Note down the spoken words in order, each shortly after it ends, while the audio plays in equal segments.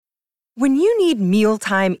When you need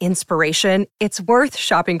mealtime inspiration, it's worth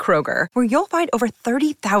shopping Kroger, where you'll find over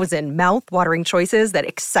 30,000 mouth-watering choices that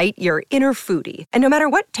excite your inner foodie. And no matter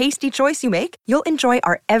what tasty choice you make, you'll enjoy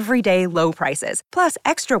our everyday low prices, plus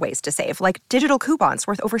extra ways to save, like digital coupons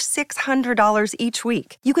worth over $600 each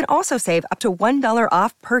week. You can also save up to $1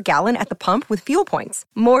 off per gallon at the pump with fuel points.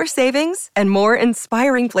 More savings and more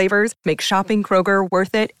inspiring flavors make shopping Kroger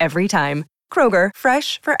worth it every time. Kroger,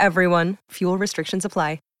 fresh for everyone. Fuel restrictions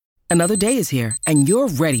apply. Another day is here, and you're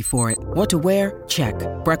ready for it. What to wear? Check.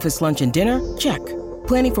 Breakfast, lunch, and dinner? Check.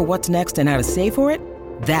 Planning for what's next and how to save for it?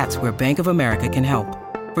 That's where Bank of America can help.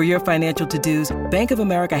 For your financial to-dos, Bank of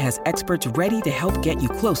America has experts ready to help get you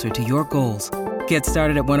closer to your goals. Get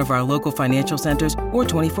started at one of our local financial centers or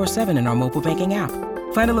 24/7 in our mobile banking app.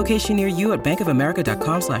 Find a location near you at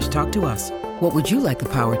bankofamerica.com/talktous. What would you like the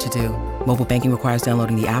power to do? Mobile banking requires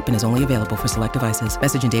downloading the app and is only available for select devices.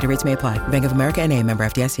 Message and data rates may apply. Bank of America N.A., member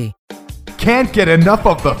FDIC. Can't get enough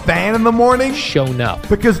of the fan in the morning? Shown up.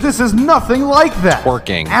 Because this is nothing like that.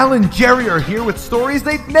 Twerking. Al and Jerry are here with stories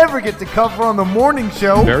they'd never get to cover on the morning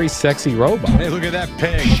show. Very sexy robot. Hey, look at that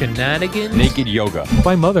pig. Shenanigans. Naked yoga.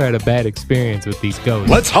 My mother had a bad experience with these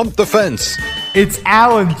ghosts. Let's hump the fence. It's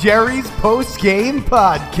Al and Jerry's Postgame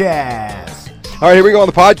Podcast. All right, here we go on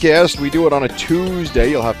the podcast. We do it on a Tuesday.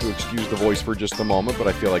 You'll have to excuse the voice for just a moment, but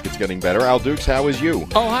I feel like it's getting better. Al Dukes, how is you?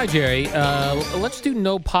 Oh, hi, Jerry. Let's do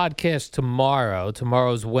no podcast tomorrow.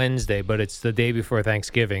 Tomorrow's Wednesday, but it's the day before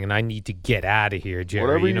Thanksgiving, and I need to get out of here, Jerry.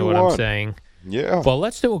 Whatever you know you what want. I'm saying? Yeah. Well,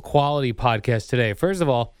 let's do a quality podcast today. First of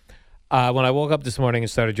all, when I woke up this morning and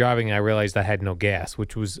started driving, I realized I had no gas,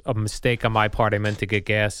 which was a mistake on my part. I meant to get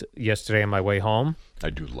gas yesterday on my way home. I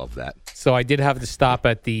do love that. So I did have to stop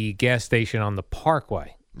at the gas station on the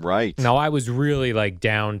Parkway. Right. Now, I was really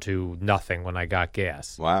down to nothing when I got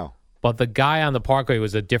gas. Wow. But the guy on the Parkway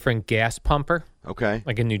was a different gas pumper. Okay.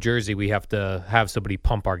 Like in New Jersey, we have to have somebody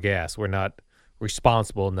pump our gas. We're not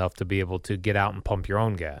responsible enough to be able to get out and pump your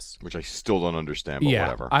own gas. Which I still don't understand, but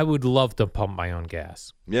whatever. I would love to pump my own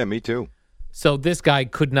gas. Yeah, me too. So this guy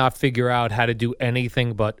could not figure out how to do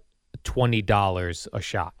anything but $20 a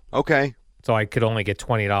shot. Okay. So I could only get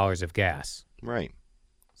 $20 of gas. Right.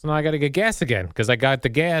 So now I got to get gas again because I got the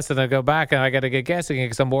gas and I go back and I got to get gas again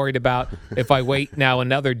because I'm worried about if I wait now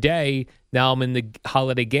another day, now I'm in the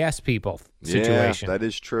holiday gas people situation. Yeah, that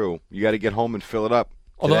is true. You got to get home and fill it up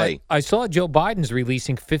Although today. I saw Joe Biden's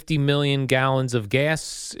releasing 50 million gallons of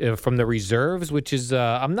gas from the reserves, which is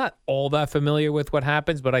I'm not all that familiar with what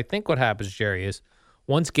happens, but I think what happens, Jerry, is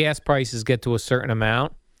once gas prices get to a certain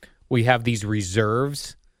amount, we have these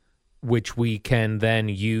reserves which we can then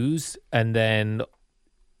use, and then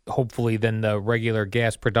hopefully then the regular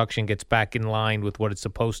gas production gets back in line with what it's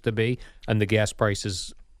supposed to be, and the gas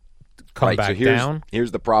prices come back down. Here's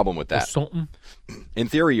the problem with Or that. something. In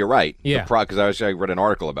theory, you're right. Yeah. Because I read an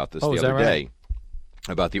article about this the other that day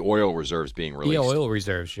about the oil reserves being released. Yeah, oil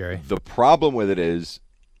reserves, Jerry. The problem with it is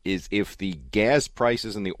if the gas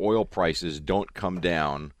prices and the oil prices don't come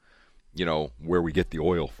down, where we get the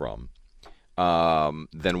oil from,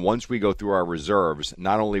 then once we go through our reserves,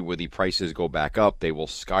 not only will the prices go back up, they will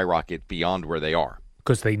skyrocket beyond where they are.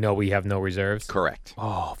 Because they know we have no reserves? Correct.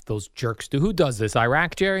 Oh, those jerks do. Who does this?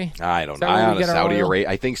 Iraq, Jerry? I don't Is know. that where we I get our oil?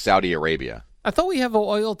 I think Saudi Arabia. I thought we have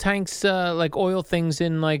oil tanks, like oil things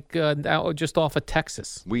in out just off of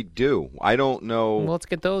Texas. We do. I don't know. Well, let's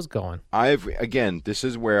get those going. This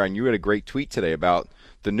is where, and you had a great tweet today about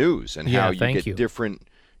the news and how you get different,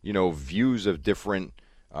 views of different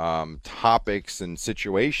topics and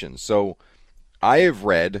situations. So I have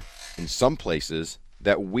read in some places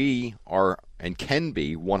that we are and can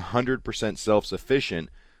be 100% self-sufficient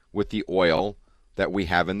with the oil that we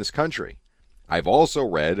have in this country. I've also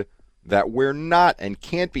read that we're not and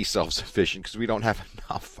can't be self-sufficient because we don't have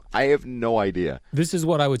enough. I have no idea. This is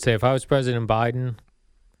what I would say. If I was President Biden,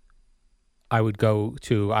 I would go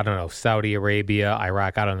to, I don't know, Saudi Arabia,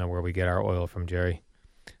 Iraq. I don't know where we get our oil from, Jerry.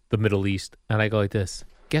 The Middle East. And I go like this.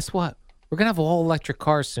 Guess what? We're going to have all electric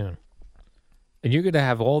cars soon. And you're going to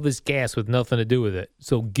have all this gas with nothing to do with it.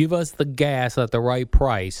 So give us the gas at the right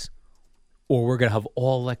price, or we're going to have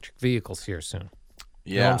all electric vehicles here soon.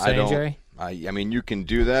 Yeah, you know what I'm saying, Jerry? I mean, you can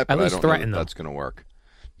do that, but I don't know if that's going to work.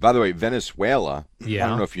 By the way, Venezuela, yeah. I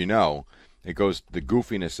don't know if you know, it goes to the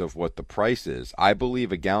goofiness of what the price is. I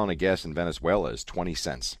believe a gallon of gas in Venezuela is 20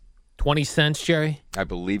 cents. 20 cents, Jerry? I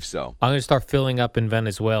believe so. I'm going to start filling up in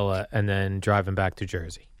Venezuela and then driving back to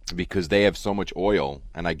Jersey. Because they have so much oil,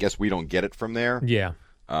 and I guess we don't get it from there. Yeah.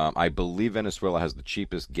 I believe Venezuela has the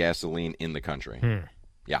cheapest gasoline in the country.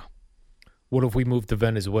 Yeah. What if we move to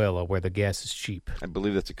Venezuela where the gas is cheap? I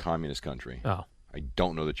believe that's a communist country. Oh. I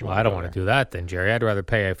don't know that you Well, want I to don't want to do that then, Jerry. I'd rather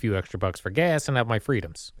pay a few extra bucks for gas and have my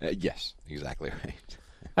freedoms. Yes, exactly right.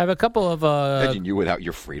 I have a couple of... Imagine you without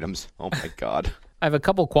your freedoms. Oh, my God. I have a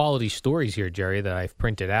couple quality stories here, Jerry, that I've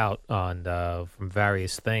printed out on from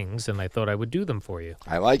various things, and I thought I would do them for you.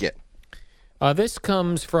 I like it. This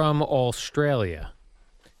comes from Australia,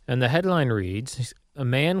 and the headline reads, a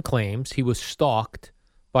man claims he was stalked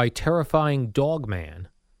by terrifying dog man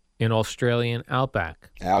in Australian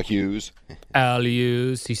outback. Al Hughes. Al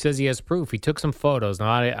Hughes. He says he has proof. He took some photos.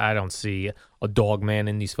 Now, I don't see a dog man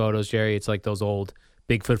in these photos, Jerry. It's like those old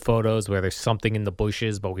Bigfoot photos where there's something in the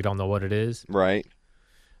bushes, but we don't know what it is. Right.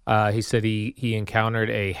 He said he encountered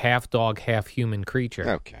a half dog, half human creature.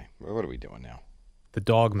 Okay. Well, what are we doing now? The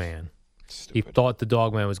dog man. Stupid. He thought the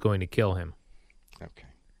dog man was going to kill him. Okay.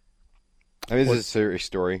 I mean, is this a serious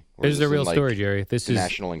story? This is a real story, Jerry. This is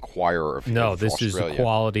National Enquirer of this Australia. is a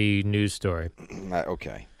quality news story.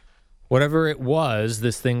 Okay. Whatever it was,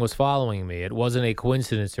 this thing was following me. It wasn't a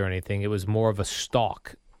coincidence or anything. It was more of a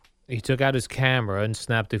stalk. He took out his camera and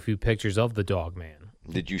snapped a few pictures of the dog man.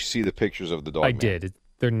 Did you see the pictures of the dog man? I did.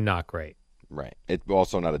 They're not great. Right. It's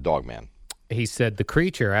also not a dog man. He said the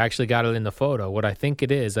creature, I actually got it in the photo. What I think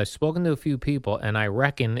it is, I've spoken to a few people, and I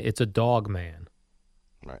reckon it's a dog man.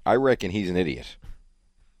 Right. I reckon he's an idiot.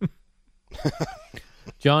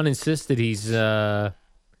 John insisted he's there's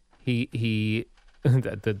the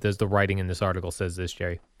writing in this article says this,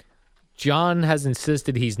 Jerry. John has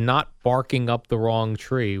insisted he's not barking up the wrong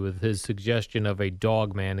tree with his suggestion of a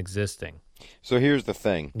dog man existing. So here's the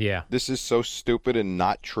thing. Yeah. This is so stupid and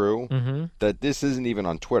not true that this isn't even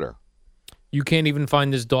on Twitter. You can't even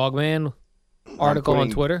find this dog man article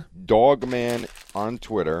on Twitter? Dog man on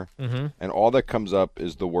Twitter, and all that comes up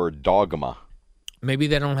is the word dogma. Maybe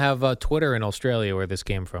they don't have Twitter in Australia where this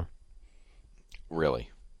came from. Really?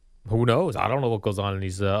 Who knows? I don't know what goes on in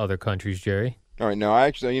these other countries, Jerry. All right, no,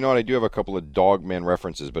 actually, you know what? I do have a couple of dogman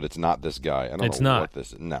references, but it's not this guy. I don't know what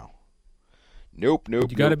this is. No. Nope. You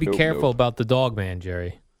got to be careful about the dog man,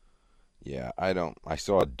 Jerry. Yeah, I don't. I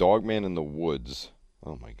saw a dog man in the woods.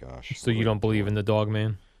 Oh, my gosh. So you don't believe in the dog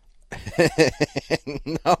man?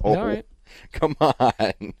 No. All right. Come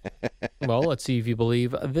on. Well, let's see if you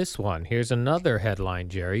believe this one. Here's another headline,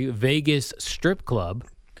 Jerry. Vegas strip club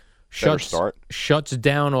shuts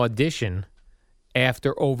down audition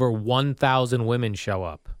after over 1,000 women show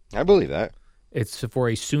up. I believe that. It's for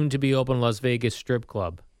a soon-to-be-open Las Vegas strip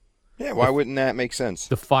club. Yeah, why wouldn't that make sense?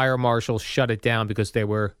 The fire marshal shut it down because there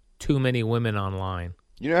were too many women online.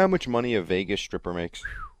 You know how much money a Vegas stripper makes?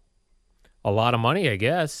 A lot of money, I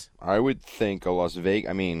guess. I would think a Las Vegas...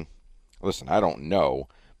 I mean, listen, I don't know.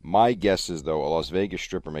 My guess is, though, a Las Vegas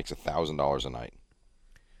stripper makes $1,000 a night.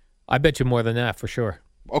 I bet you more than that, for sure.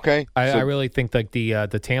 Okay. I really think like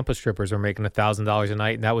the Tampa strippers are making $1,000 a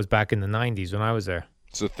night, and that was back in the 90s when I was there.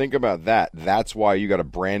 So think about that. That's why you got a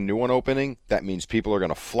brand new one opening. That means people are going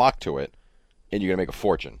to flock to it, and you're going to make a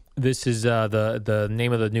fortune. This is the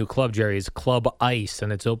name of the new club, Jerry, is Club Ice,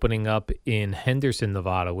 and it's opening up in Henderson,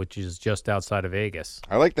 Nevada, which is just outside of Vegas.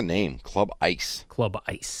 I like the name, Club Ice. Club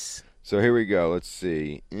Ice. So here we go. Let's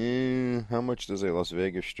see. How much does a Las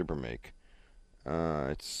Vegas stripper make?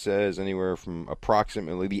 It says anywhere from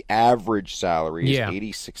approximately the average salary is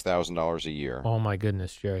 $86,000 a year. Oh, my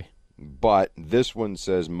goodness, Jerry. But this one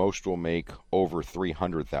says most will make over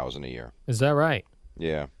 $300,000 a year. Is that right?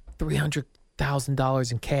 Yeah.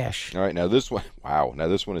 $300,000 in cash. All right, now this one, wow. Now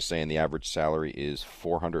this one is saying the average salary is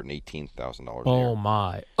 $418,000 a year. Oh,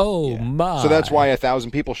 my. Oh, my. So that's why 1,000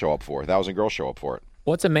 people show up for it. 1,000 girls show up for it.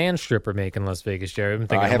 What's a man stripper make in Las Vegas, Jerry?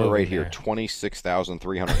 I have it right here,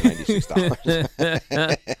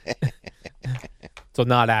 $26,396. So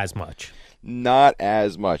not as much. Not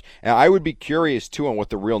as much. And I would be curious, too, on what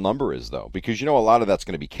the real number is, though, because, you know, a lot of that's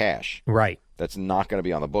going to be cash. Right. That's not going to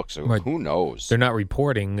be on the books, so who knows? They're not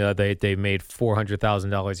reporting they made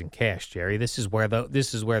 $400,000 in cash, Jerry. This is where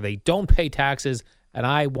they don't pay taxes, and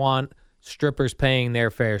I want strippers paying their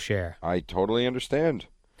fair share. I totally understand.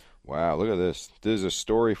 Wow, look at this. This is a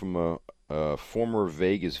story from a former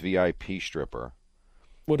Vegas VIP stripper.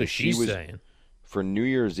 What is she saying? For New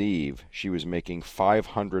Year's Eve, she was making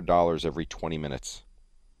 $500 every 20 minutes.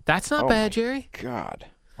 That's not bad, Jerry. God.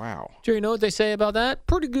 Wow. Jerry, you know what they say about that?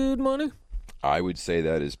 Pretty good money. I would say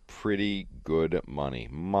that is pretty good money.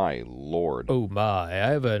 My Lord. Oh, my. I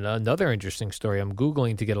have another interesting story. I'm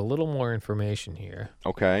Googling to get a little more information here.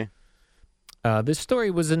 Okay. This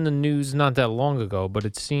story was in the news not that long ago, but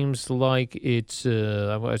it seems like it's...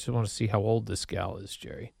 I just want to see how old this gal is,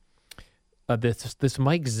 Jerry. This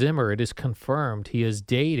Mike Zimmer, it is confirmed he is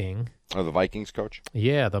dating... Oh, the Vikings coach?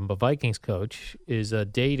 Yeah, the Vikings coach is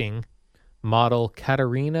dating model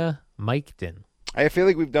Katarina Maikden. I feel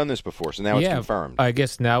like we've done this before, so now it's confirmed. I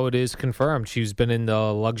guess now it is confirmed. She's been in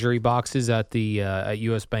the luxury boxes at the at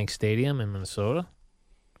U.S. Bank Stadium in Minnesota.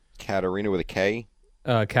 Katarina with a K?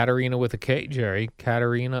 Katarina with a K, Jerry.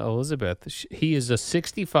 Katarina Elizabeth. He is a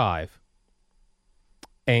 65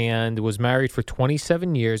 and was married for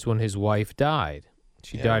 27 years when his wife died.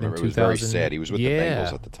 She died in 2000. It was very sad. He was with the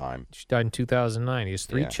Bengals at the time. She died in 2009. He has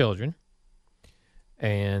 3 children.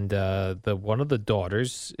 And one of the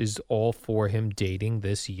daughters is all for him dating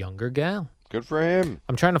this younger gal. Good for him.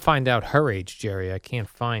 I'm trying to find out her age, Jerry. I can't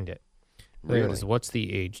find it. There Really? it is. What's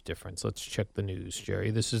the age difference? Let's check the news, Jerry.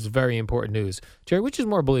 This is very important news. Jerry, which is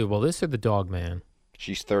more believable, this or the dog man?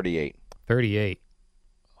 She's 38. 38.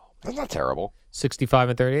 That's not terrible. 65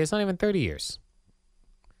 and 38. It's not even 30 years.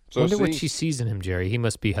 So wonder what she sees in him, Jerry. He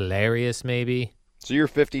must be hilarious, maybe. So you're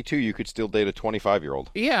 52. You could still date a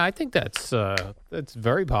 25-year-old. Yeah, I think that's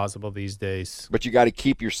very possible these days. But you got to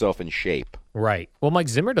keep yourself in shape. Right. Well, Mike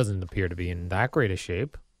Zimmer doesn't appear to be in that great a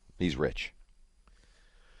shape. He's rich.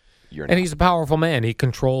 You're not. And he's a powerful man. He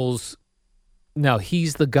controls. Now,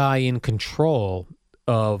 he's the guy in control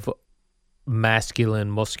of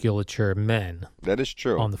masculine musculature men. That is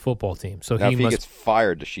true. On the football team. So now, if he gets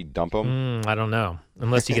fired, does she dump him? I don't know.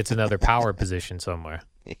 Unless he gets another power position somewhere.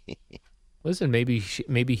 Listen, maybe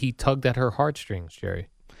he tugged at her heartstrings, Jerry.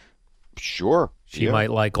 Sure. She might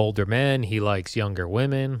like older men. He likes younger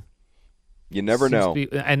women. You never know.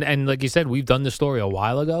 And like you said, we've done this story a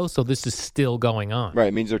while ago, so this is still going on. Right.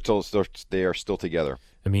 It means they are still together.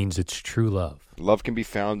 It means it's true love. Love can be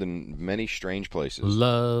found in many strange places.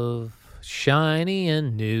 Love, shiny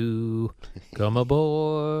and new. Come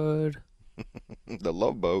aboard. The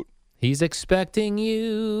Love Boat. He's expecting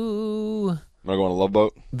you. Am I going on a Love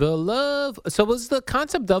Boat? The Love. So was the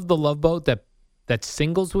concept of the Love Boat that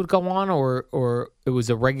singles would go on, or it was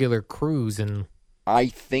a regular cruise? And I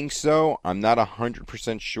think so. I'm not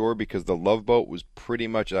 100% sure because the Love Boat was pretty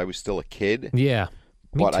much, I was still a kid. Yeah,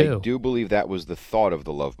 me but too. I do believe that was the thought of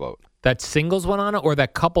the Love Boat. That singles went on it, or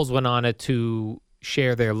that couples went on it to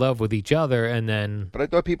share their love with each other, and then. But I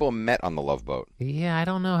thought people met on the Love Boat. Yeah, I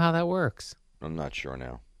don't know how that works. I'm not sure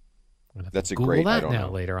now. That's a great. That I don't now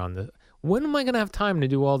know. Later on. When am I going to have time to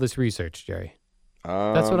do all this research, Jerry?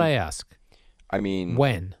 That's what I ask. I mean,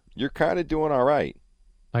 when? You're kind of doing all right.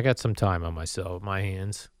 I got some time on my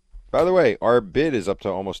hands. By the way, our bid is up to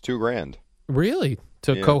almost $2,000. Really?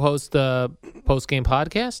 To co-host the Postgame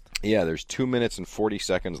podcast? Yeah, there's 2 minutes and 40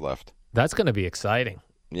 seconds left. That's going to be exciting.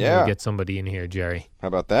 Yeah. We'll get somebody in here, Jerry. How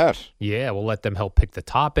about that? Yeah, we'll let them help pick the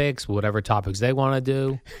topics, whatever topics they want to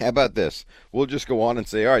do. How about this? We'll just go on and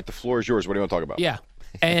say, all right, the floor is yours. What do you want to talk about? Yeah.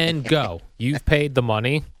 And go. You've paid the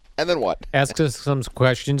money. And then what? Ask us some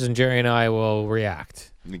questions, and Jerry and I will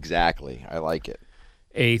react. Exactly. I like it.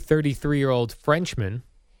 A 33-year-old Frenchman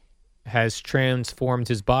has transformed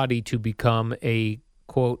his body to become a,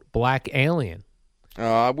 quote, black alien.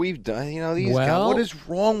 We've done, these guys. What is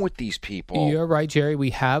wrong with these people? You're right, Jerry. We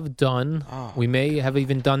have done. We may have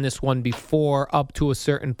even done this one before up to a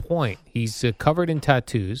certain point. He's covered in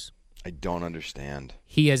tattoos. I don't understand.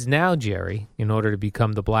 He has now, Jerry, in order to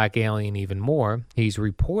become the black alien even more, he's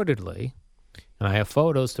reportedly, and I have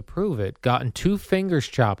photos to prove it, gotten 2 fingers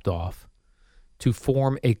chopped off to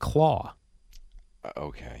form a claw.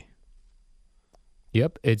 Okay.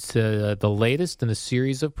 Yep, it's the latest in a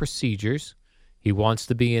series of procedures. He wants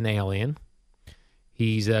to be an alien.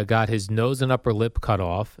 He's got his nose and upper lip cut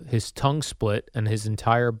off, his tongue split, and his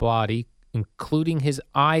entire body, including his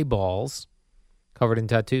eyeballs, covered in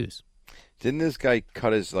tattoos. Didn't this guy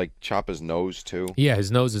chop his nose too? Yeah, his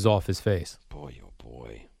nose is off his face. Boy, oh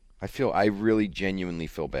boy. I really genuinely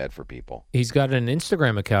feel bad for people. He's got an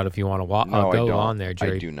Instagram account if you want to go on there,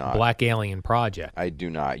 Jerry. I do not. Black Alien Project. I do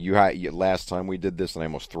not. Last time we did this and I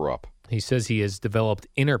almost threw up. He says he has developed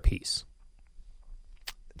inner peace.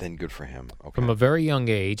 Then good for him. Okay. From a very young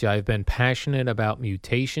age, I've been passionate about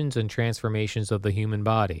mutations and transformations of the human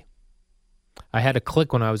body. I had a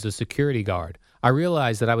click when I was a security guard. I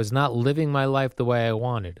realized that I was not living my life the way I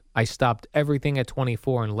wanted. I stopped everything at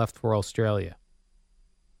 24 and left for Australia.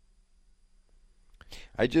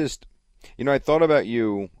 I thought about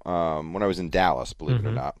you when I was in Dallas, believe it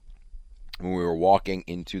or not, when we were walking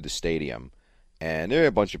into the stadium, and there were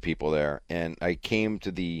a bunch of people there, and I came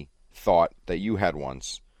to the thought that you had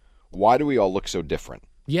once. Why do we all look so different?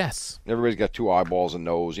 Yes. Everybody's got 2 eyeballs and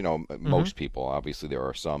nose. Most people. Obviously, there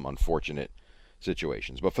are some unfortunate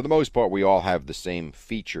situations. But for the most part, we all have the same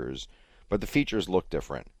features, but the features look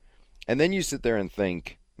different. And then you sit there and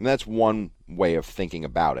think, and that's one way of thinking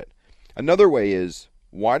about it. Another way is,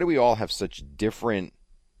 why do we all have such different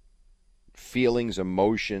feelings,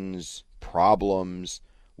 emotions, problems?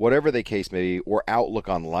 whatever the case may be, or outlook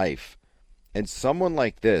on life. And someone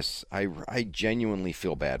like this, I genuinely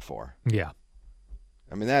feel bad for. Yeah.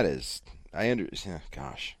 I mean, that is,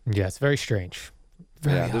 gosh. Yeah, it's very strange.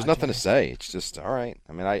 There's nothing to say. It's just, all right.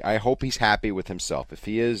 I mean, I hope he's happy with himself. If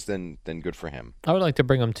he is, then good for him. I would like to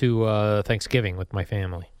bring him to Thanksgiving with my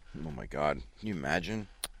family. Oh, my God. Can you imagine?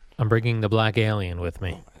 I'm bringing the black alien with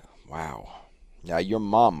me. Wow. Yeah, your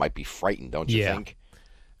mom might be frightened, don't you think?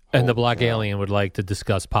 And the black alien would like to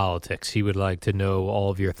discuss politics. He would like to know all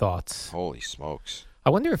of your thoughts. Holy smokes. I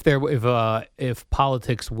wonder if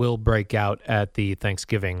politics will break out at the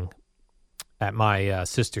Thanksgiving at my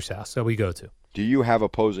sister's house that we go to. Do you have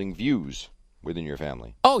opposing views within your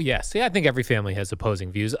family? Oh, yes. Yeah, I think every family has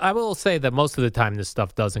opposing views. I will say that most of the time this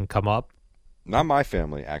stuff doesn't come up. Not my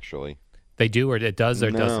family, actually. They do, or it does,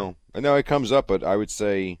 or doesn't? No, it comes up, but I would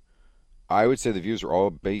say the views are all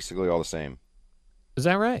basically all the same. Is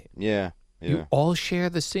that right? Yeah. You all share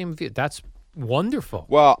the same view. That's wonderful.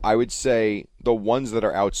 Well, I would say the ones that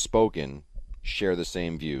are outspoken share the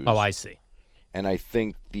same views. Oh, I see. And I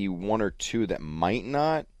think the one or two that might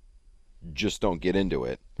not just don't get into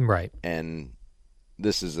it. Right. And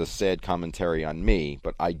this is a sad commentary on me,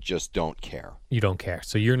 but I just don't care. You don't care.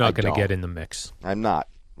 So you're not going to get in the mix. I'm not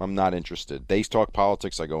interested. They talk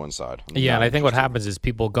politics, I go inside. Yeah, and I think what happens is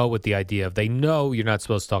people go with the idea of they know you're not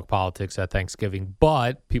supposed to talk politics at Thanksgiving,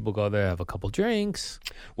 but people go there, have a couple drinks.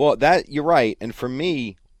 Well, you're right. And for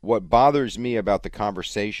me, what bothers me about the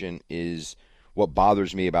conversation is what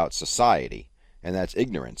bothers me about society, and that's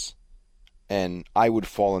ignorance. And I would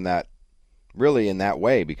fall in that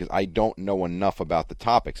way because I don't know enough about the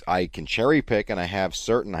topics. I can cherry pick and I have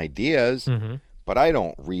certain ideas, but I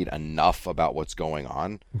don't read enough about what's going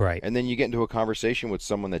on. Right. And then you get into a conversation with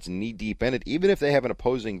someone that's knee-deep in it, even if they have an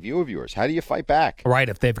opposing view of yours. How do you fight back? Right,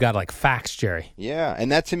 if they've got, like, facts, Jerry. Yeah,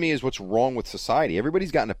 and that to me is what's wrong with society.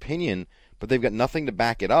 Everybody's got an opinion, but they've got nothing to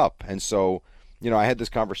back it up. And so, I had this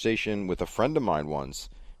conversation with a friend of mine once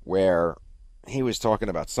where he was talking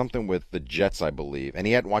about something with the Jets, I believe, and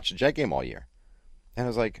he hadn't watched a Jet game all year. And I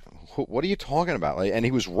was like, what are you talking about? And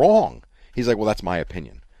he was wrong. He's like, well, that's my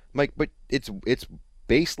opinion. I'm like, but it's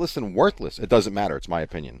baseless and worthless. It doesn't matter. It's my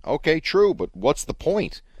opinion. Okay, true, but what's the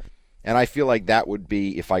point? And I feel like that would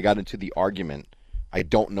be, if I got into the argument, I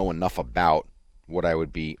don't know enough about what I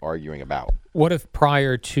would be arguing about. What if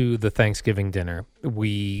prior to the Thanksgiving dinner,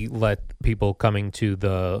 we let people coming to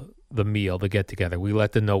the meal, the get-together, we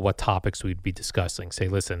let them know what topics we'd be discussing. Say,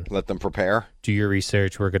 listen. Let them prepare? Do your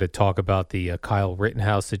research. We're going to talk about the Kyle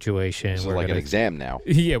Rittenhouse situation. So like an exam now.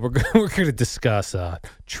 Yeah, we're going to discuss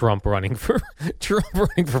Trump running for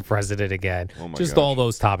president again. Oh my Just gosh. all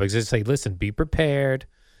those topics. Just say, listen, be prepared.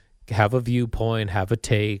 Have a viewpoint. Have a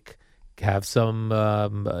take. Have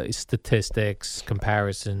some statistics,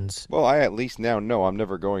 comparisons. Well, I at least now know I'm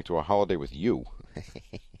never going to a holiday with you.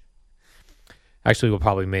 Actually, we'll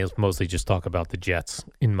probably mostly just talk about the Jets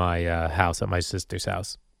in my house, at my sister's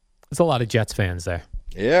house. There's a lot of Jets fans there.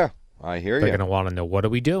 Yeah, I hear you. They're going to want to know, what are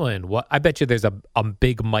we doing? I bet you there's a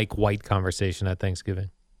big Mike White conversation at Thanksgiving.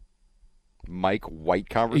 Mike White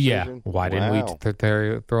conversation? Yeah. Why didn't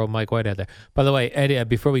we throw Mike White out there? By the way, Eddie,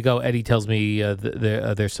 before we go, Eddie tells me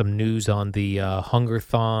there's some news on the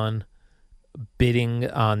Hungerthon bidding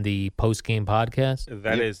on the Postgame podcast.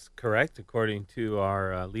 That is correct. According to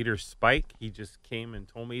our leader, Spike, he just came and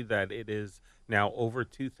told me that it is now over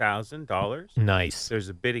 $2,000. Nice. There's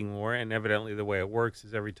a bidding war, and evidently the way it works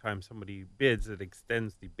is every time somebody bids, it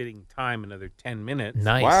extends the bidding time another 10 minutes.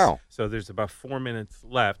 Nice. Wow. So there's about 4 minutes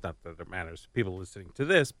left. Not that it matters to people listening to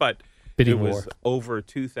this, but Bidding it was war. over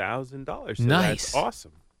 $2,000. So Nice. That's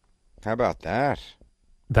awesome. How about that?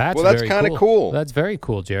 That's kind of cool. That's very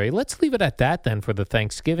cool, Jerry. Let's leave it at that then for the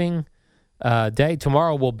Thanksgiving day.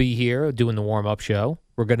 Tomorrow we'll be here doing the warm-up show.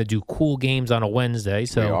 We're going to do cool games on a Wednesday.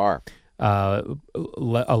 So We are.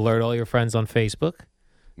 Alert all your friends on Facebook.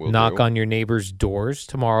 Knock on your neighbors' doors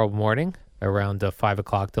tomorrow morning around 5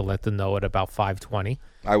 o'clock to let them know at about 5:20.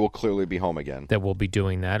 I will clearly be home again. That we'll be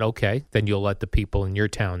doing that. Okay. Then you'll let the people in your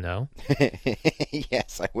town know.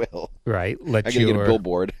 Yes, I will. Right. I gotta get a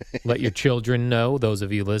billboard. Let your children know, those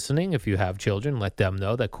of you listening, if you have children, let them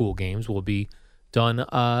know that cool games will be done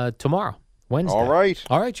tomorrow, Wednesday. All right.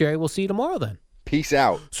 All right, Jerry. We'll see you tomorrow then. Peace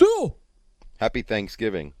out. So, Happy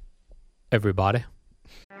Thanksgiving. everybody.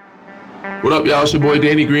 What up, y'all? It's your boy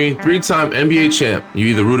Danny Green, 3-time NBA champ. You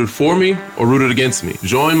either rooted for me or rooted against me.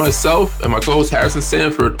 Join myself and my co-host Harrison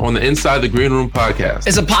Sanford on the Inside the Green Room podcast.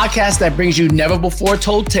 It's a podcast that brings you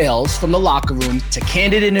never-before-told tales from the locker room to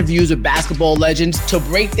candid interviews with basketball legends to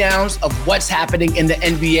breakdowns of what's happening in the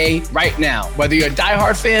NBA right now. Whether you're a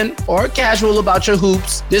diehard fan or casual about your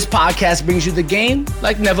hoops, this podcast brings you the game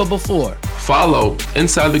like never before. Follow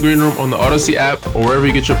Inside the Green Room on the Odyssey app or wherever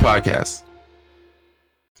you get your podcasts.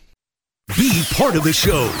 Be part of the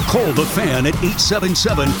show. Call the Fan at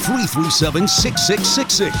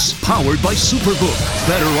 877-337-6666. Powered by Superbook.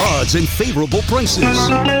 Better odds and favorable prices.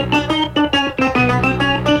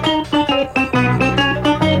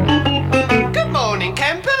 Good morning,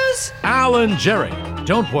 campers. Alan Jerry.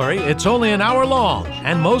 Don't worry, it's only an hour long,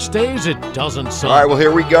 and most days it doesn't suck. All right, well,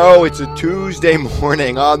 here we go. It's a Tuesday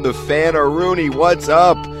morning on the Fan. Rooney, what's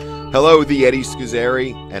up? Hello, the Eddie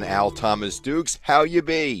Scazzeri and Al Thomas Dukes. How you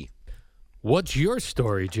be? What's your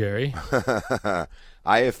story, Jerry?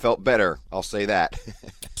 I have felt better, I'll say that.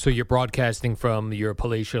 So you're broadcasting from your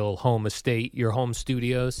palatial home estate, your home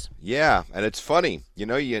studios? Yeah, and it's funny. You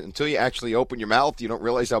know, until you actually open your mouth, you don't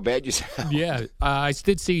realize how bad you sound. Yeah, I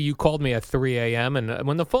did see you called me at 3 a.m., and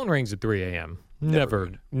when the phone rings at 3 a.m., never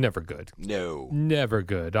good. No. Never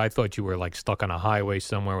good. I thought you were like stuck on a highway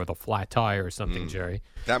somewhere with a flat tire or something, Jerry.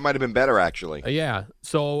 That might have been better, actually. Yeah.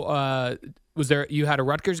 So you had a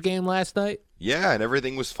Rutgers game last night? Yeah, and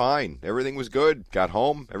everything was fine. Everything was good. Got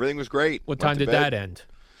home. Everything was great. What time did that end?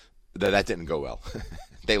 That didn't go well.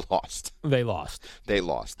 They lost. They lost.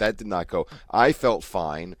 That did not go. I felt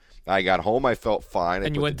fine. I got home. I felt fine.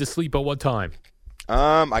 And you went to sleep at what time?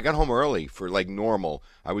 I got home early for like normal.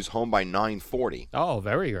 I was home by 9:40. Oh,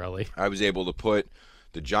 very early. I was able to put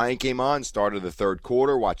the Giant game on, started the third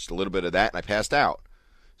quarter, watched a little bit of that, and I passed out.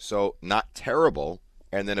 So not terrible.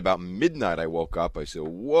 And then about midnight I woke up. I said,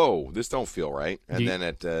 whoa, this don't feel right. And then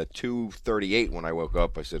at 2:38 when I woke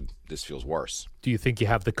up, I said, this feels worse. Do you think you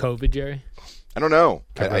have the COVID, Jerry? I don't know.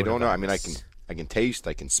 I don't know. I mean, I can taste,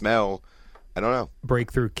 I can smell. I don't know.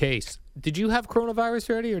 Breakthrough case. Did you have coronavirus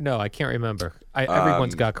already or no? I can't remember.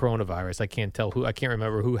 Everyone's got coronavirus. I can't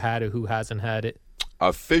remember who had it, who hasn't had it.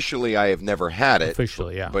 Officially, I have never had it.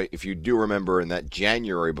 Officially, yeah. But if you do remember in that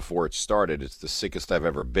January before it started, it's the sickest I've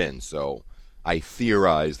ever been. So I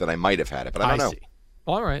theorize that I might have had it, but I don't know. See.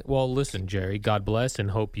 All right. Well, listen, Jerry, God bless,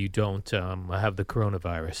 and hope you don't have the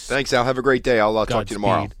coronavirus. Thanks, Al. Have a great day. I'll talk to you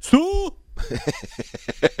tomorrow.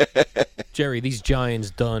 Jerry, these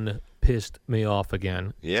Giants done pissed me off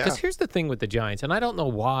again. Yeah. Because here's the thing with the Giants, and I don't know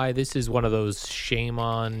why. This is one of those shame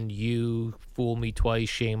on you, fool me twice,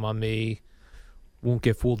 shame on me, won't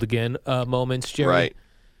get fooled again moments, Jerry. Right.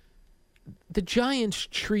 The Giants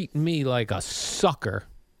treat me like a sucker,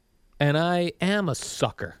 and I am a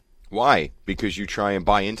sucker. Why? Because you try and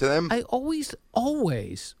buy into them? I always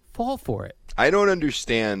fall for it. I don't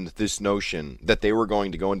understand this notion that they were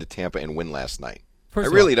going to go into Tampa and win last night. I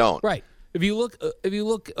really don't. Right. If you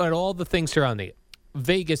look at all the things surrounding it,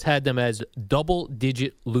 Vegas had them as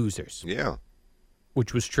double-digit losers. Yeah.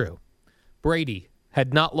 Which was true. Brady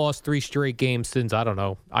had not lost 3 straight games since, I don't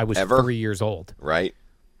know, I was Ever? 3 years old. Right.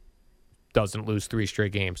 Doesn't lose 3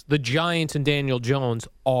 straight games. The Giants and Daniel Jones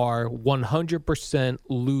are 100%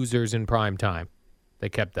 losers in prime time. They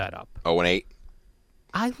kept that up. 0-8.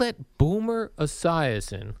 I let Boomer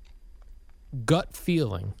Esiason, gut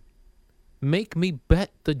feeling, make me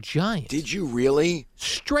bet the Giants. Did you really?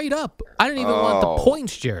 Straight up. I didn't even want the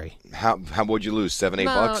points, Jerry. How would you lose? $7,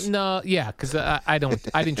 $8? No, yeah, because I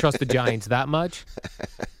didn't trust the Giants that much.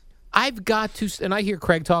 I've got to, and I hear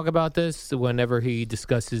Craig talk about this whenever he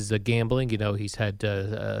discusses gambling. You know, he's had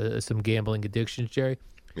some gambling addictions, Jerry.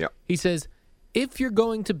 Yeah. He says, if you're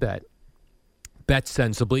going to bet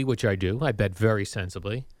sensibly, which I do. I bet very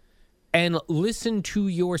sensibly. And listen to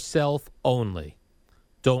yourself only.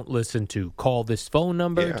 Don't listen to call this phone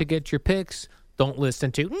number to get your picks. Don't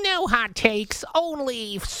listen to no hot takes,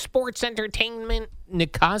 only sports entertainment.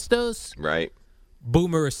 Nick Costos. Right.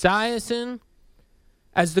 Boomer Esiason.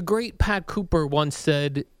 As the great Pat Cooper once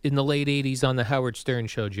said in the late 80s on the Howard Stern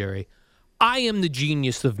show, Jerry, I am the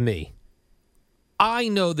genius of me. I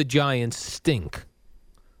know the Giants stink.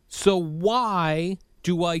 So why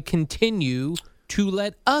do I continue to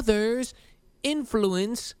let others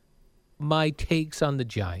influence my takes on the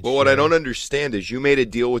Giants? Well, what I don't understand is you made a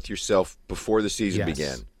deal with yourself before the season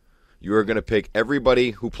began. you are going to pick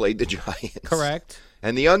everybody who played the Giants. Correct.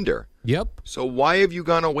 And the under. Yep. So why have you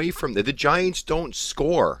gone away from that? The Giants don't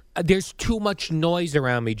score. There's too much noise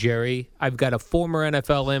around me, Jerry. I've got a former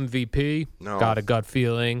NFL MVP. No. Got a gut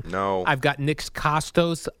feeling. No. I've got Nick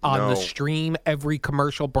Costos on the stream every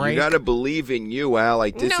commercial break. You got to believe in you, Al.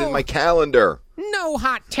 Like, this is my calendar. No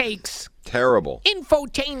hot takes. Terrible.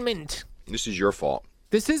 Infotainment. This is your fault.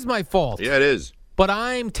 This is my fault. Yeah, it is. But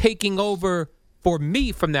I'm taking over for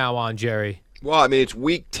me from now on, Jerry. Well, I mean, it's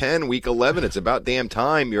week 10, week 11. It's about damn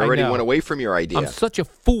time. You already went away from your idea. I'm such a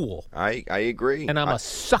fool. I agree. And I'm a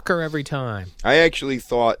sucker every time. I actually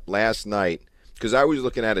thought last night, because I was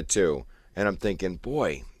looking at it too, and I'm thinking,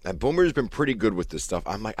 boy, Boomer's been pretty good with this stuff.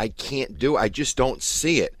 I'm like, I can't do it. I just don't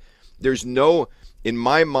see it. In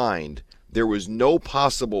my mind, there was no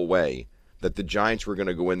possible way that the Giants were going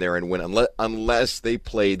to go in there and win unless they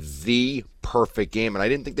played the perfect game, and I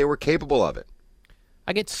didn't think they were capable of it.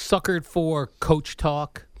 I get suckered for coach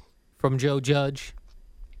talk from Joe Judge.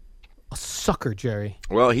 A sucker, Jerry.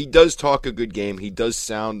 Well, he does talk a good game. He does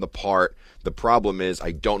sound the part. The problem is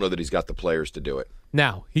I don't know that he's got the players to do it.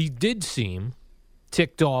 Now, he did seem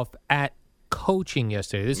ticked off at coaching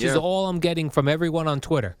yesterday. This is all I'm getting from everyone on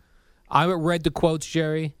Twitter. I read the quotes,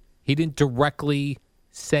 Jerry. He didn't directly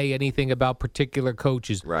say anything about particular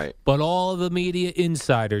coaches. Right. But all of the media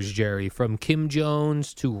insiders, Jerry, from Kim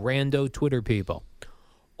Jones to rando Twitter people,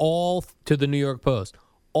 all to the New York Post,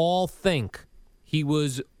 all think he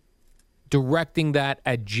was directing that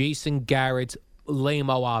at Jason Garrett's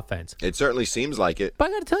lame-o offense. It certainly seems like it. But I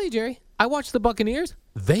got to tell you, Jerry, I watched the Buccaneers.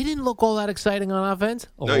 They didn't look all that exciting on offense.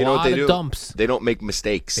 No, you know what they do? Dumps. They don't make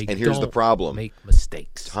mistakes. They and here's the problem. Make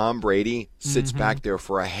mistakes. Tom Brady sits back there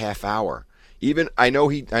for a half hour. Even I know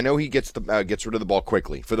he gets rid of the ball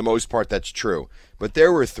quickly. For the most part, that's true. But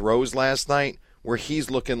there were throws last night where he's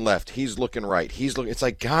looking left, he's looking right, it's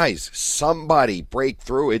like, guys, somebody break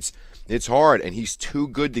through. It's hard, and he's too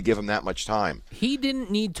good to give him that much time. He didn't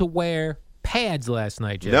need to wear pads last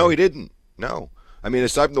night, Jerry. No, he didn't. No. I mean,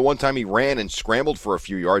 aside from the one time he ran and scrambled for a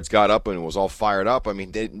few yards, got up and was all fired up, I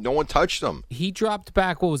mean, no one touched him. He dropped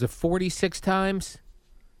back, 46 times?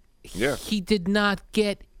 Yeah. He did not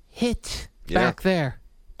get hit back there.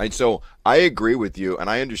 And so I agree with you, and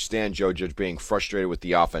I understand Joe Judge being frustrated with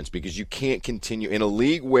the offense because you can't continue in a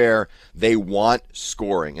league where they want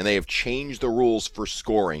scoring and they have changed the rules for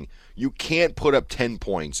scoring. You can't put up 10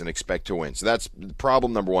 points and expect to win. So that's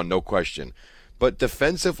problem number one, no question. But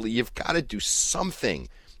defensively, you've got to do something,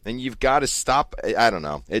 and you've got to stop. I don't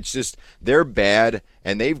know. It's just they're bad,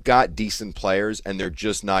 and they've got decent players, and they're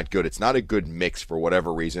just not good. It's not a good mix for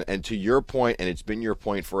whatever reason. And to your point, and it's been your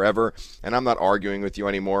point forever, and I'm not arguing with you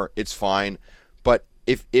anymore, it's fine. But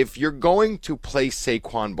if you're going to play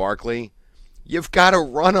Saquon Barkley, you've got to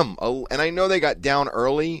run him. And I know they got down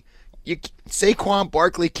early. Saquon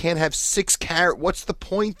Barkley can't have 6 carries. What's the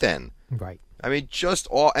point then? Right. I mean,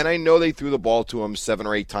 and I know they threw the ball to him 7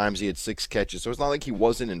 or 8 times. He had 6 catches, so it's not like he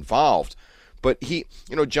wasn't involved. But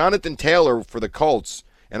Jonathan Taylor for the Colts,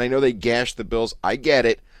 and I know they gashed the Bills. I get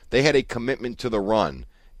it. They had a commitment to the run.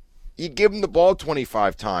 You give him the ball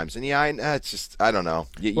 25 times, and it's just, I don't know.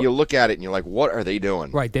 You look at it, and you're like, what are they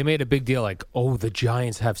doing? Right. They made a big deal like, the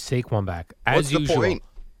Giants have Saquon back. As What's usual. The point?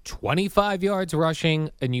 25 yards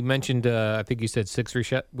rushing, and you mentioned, I think you said 6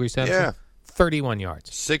 receptions. Yeah. 31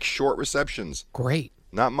 yards. 6 short receptions. Great.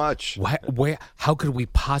 Not much. How could we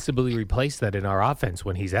possibly replace that in our offense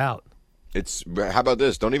when he's out? How about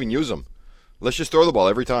this? Don't even use him. Let's just throw the ball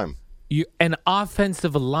every time. An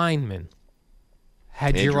offensive lineman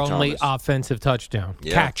had Andrew your only Thomas. Offensive touchdown.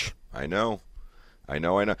 Yeah, Catch. I know.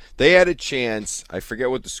 They had a chance. I forget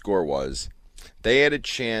what the score was. They had a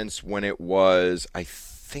chance when it was, I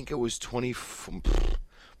think it was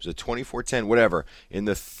 24-10, whatever, in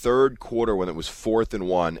the third quarter when it was 4th and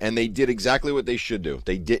 1, and they did exactly what they should do.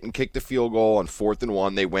 They didn't kick the field goal on 4th and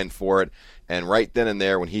 1. They went for it, and right then and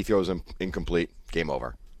there, when he throws them incomplete, game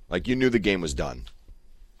over. Like, you knew the game was done.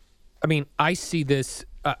 I mean, I see this.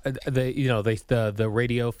 The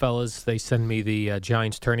radio fellas, they send me the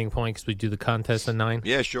Giants turning point because we do the contest at 9.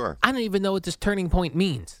 Yeah, sure. I don't even know what this turning point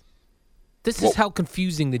means. This is how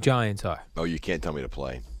confusing the Giants are. Oh, you can't tell me to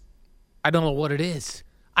play. I don't know what it is.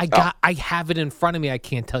 I have it in front of me. I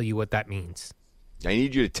can't tell you what that means. I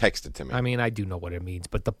need you to text it to me. I mean, I do know what it means,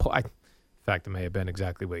 but in fact, it may have been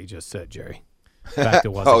exactly what you just said, Jerry. In fact, it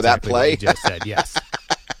was exactly that play? what you just said, yes.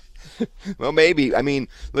 Well, maybe. I mean,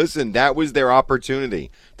 listen, that was their opportunity.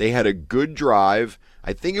 They had a good drive.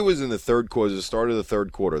 I think it was in the third quarter, the start of the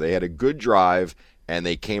third quarter. They had a good drive, and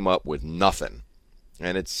they came up with nothing.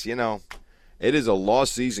 And it's, it is a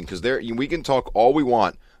lost season because we can talk all we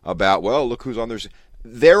want about, well, look who's on their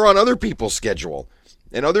they're on other people's schedule.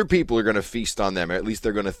 And other people are going to feast on them. Or at least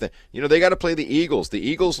they're going to think. They got to play the Eagles. The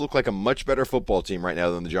Eagles look like a much better football team right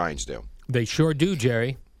now than the Giants do. They sure do,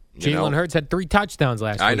 Jerry. Jalen Hurts had 3 touchdowns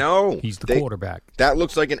last week. I know. He's the quarterback. That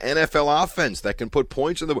looks like an NFL offense that can put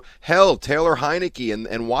points in the – hell, Taylor Heineke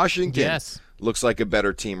and Washington looks like a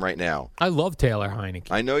better team right now. I love Taylor Heineke.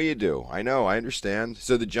 I know you do. I know. I understand.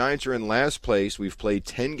 So the Giants are in last place. We've played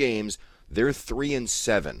 10 games. They're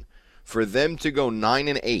 3-7. For them to go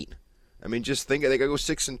 9-8, I mean, just think they got to go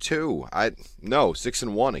 6-2.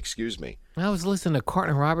 6-1. Excuse me. I was listening to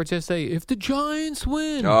Carton Roberts yesterday. If the Giants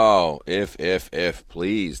win, if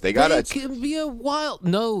please, they got to. It can be a wild.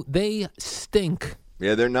 No, they stink.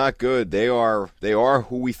 Yeah, they're not good. They are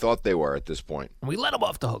who we thought they were at this point. We let them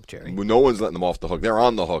off the hook, Jerry. No one's letting them off the hook. They're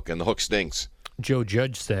on the hook, and the hook stinks. Joe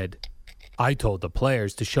Judge said, "I told the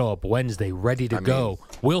players to show up Wednesday ready to go.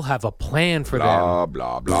 We'll have a plan for them." Blah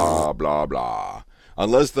blah blah blah.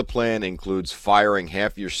 Unless the plan includes firing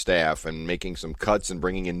half your staff and making some cuts and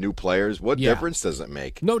bringing in new players, what difference does it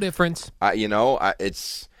make? No difference.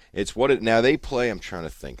 It's what it. Now they play. I'm trying to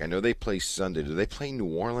think. I know they play Sunday. Do they play New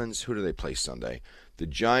Orleans? Who do they play Sunday? The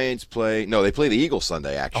Giants play. No, they play the Eagles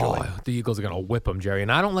Sunday. Actually, the Eagles are going to whip them, Jerry.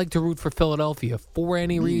 And I don't like to root for Philadelphia for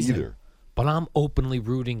any reason. Either. But I'm openly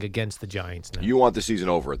rooting against the Giants now. You want the season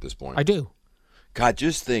over at this point? I do. God,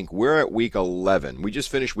 just think. We're at week 11. We just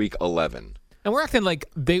finished week 11. And we're acting like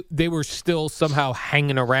they were still somehow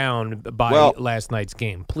hanging around by last night's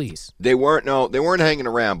game. Please. They weren't hanging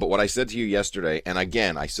around. But what I said to you yesterday, and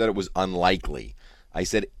again, I said it was unlikely. I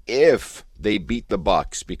said if they beat the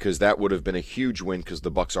Bucs, because that would have been a huge win because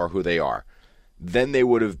the Bucs are who they are, then they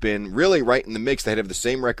would have been really right in the mix. They'd have the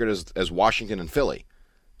same record as Washington and Philly.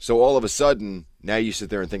 So all of a sudden, now you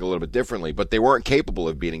sit there and think a little bit differently. But they weren't capable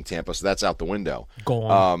of beating Tampa, so that's out the window. Go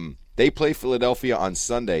on. They play Philadelphia on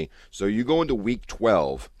Sunday, so you go into Week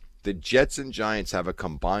 12. The Jets and Giants have a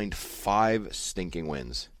combined 5 stinking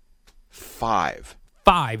wins. 5.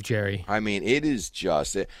 5, Jerry. I mean, it is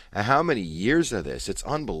just – how many years of this? It's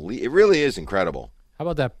unbelievable. It really is incredible. How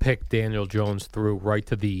about that pick Daniel Jones threw right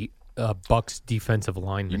to the Bucs defensive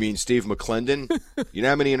lineman? You mean Steve McClendon? You know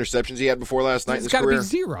how many interceptions he had before last night in his career? It's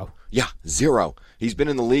got to be 0. Yeah, 0. He's been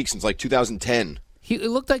in the league since like 2010.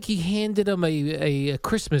 It looked like he handed him a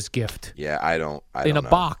Christmas gift. Yeah, I don't in a know.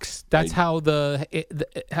 box. That's how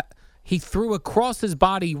he threw across his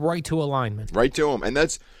body right to a lineman. Right to him. And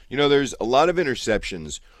that's, there's a lot of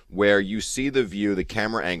interceptions where you see the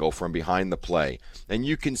camera angle from behind the play, and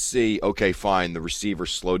you can see, okay, fine, the receiver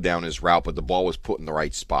slowed down his route, but the ball was put in the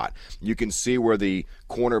right spot. You can see where the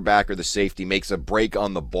cornerback or the safety makes a break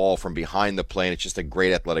on the ball from behind the play, and it's just a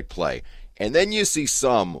great athletic play. And then you see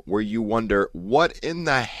some where you wonder, what in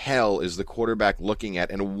the hell is the quarterback looking at,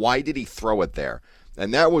 and why did he throw it there?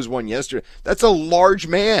 And that was one yesterday. That's a large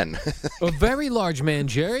man. A very large man,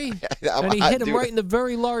 Jerry. And he hit him right in the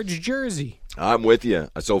very large jersey. I'm with you.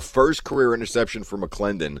 So first career interception for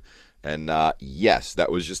McClendon. And, yes, that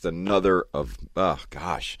was just another of, oh,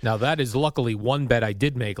 gosh. Now, that is luckily one bet I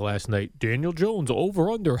did make last night. Daniel Jones over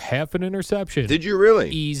under half an interception. Did you really?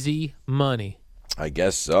 Easy money. I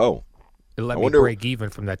guess so. It let me break even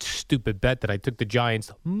from that stupid bet that I took the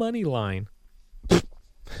Giants money line.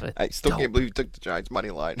 I still can't believe you took the Giants money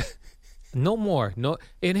line. No more. No.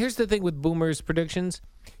 And here's the thing with Boomer's predictions.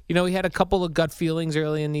 He had a couple of gut feelings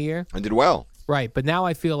early in the year. And did well. Right. But now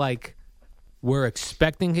I feel like we're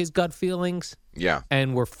expecting his gut feelings. Yeah.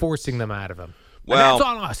 And we're forcing them out of him. Well, and that's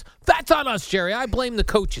on us. That's on us, Jerry. I blame the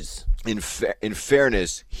coaches. In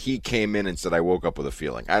fairness, he came in and said, I woke up with a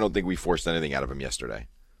feeling. I don't think we forced anything out of him yesterday.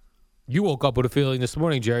 You woke up with a feeling this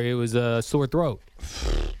morning, Jerry. It was a sore throat.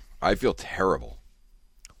 I feel terrible.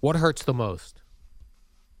 What hurts the most?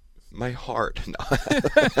 My heart.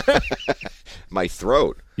 My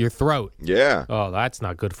throat. Your throat. Yeah. Oh, that's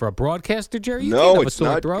not good for a broadcaster, Jerry. You no, can't have it's a sore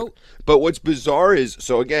not. Throat. But what's bizarre is,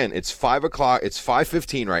 so again, it's 5 o'clock. It's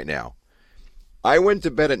 5:15 right now. I went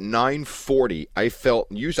to bed at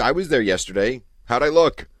 9:40. I was there yesterday. How'd I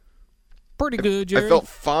look? Pretty good, Jerry. I felt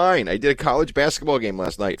fine. I did a college basketball game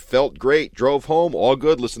last night. Felt great. Drove home. All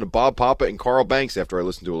good. Listened to Bob Papa and Carl Banks after I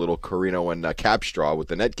listened to a little Carino and Capstraw with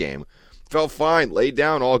the net game. Felt fine. Laid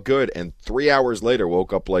down. All good. And 3 hours later,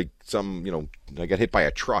 woke up like I got hit by a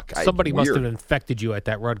truck. Somebody must have infected you at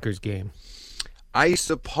that Rutgers game. I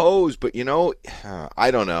suppose, but I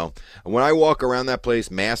don't know. When I walk around that place,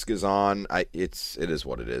 mask is on. It is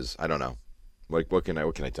what it is. I don't know. What can I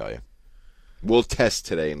tell you? We'll test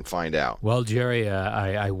today and find out. Well, Jerry,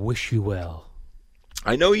 I wish you well.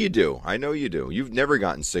 I know you do. You've never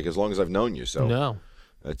gotten sick as long as I've known you. So no,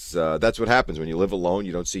 that's what happens when you live alone.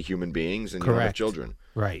 You don't see human beings and you don't have children.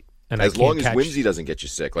 Right. And as long as whimsy doesn't get you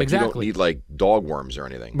sick. Like, exactly. You don't need, like, dog worms or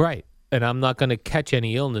anything. Right. And I'm not going to catch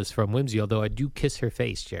any illness from whimsy, although I do kiss her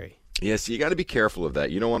face, Jerry. Yeah, so you got to be careful of that.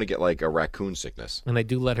 You don't want to get, like, a raccoon sickness. And I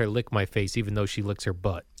do let her lick my face, even though she licks her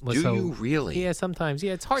butt. Do you really? Yeah, sometimes.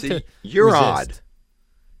 Yeah, it's hard to You're resist. odd.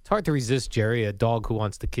 It's hard to resist, Jerry, a dog who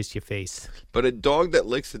wants to kiss your face. But a dog that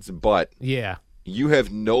licks its butt, yeah, you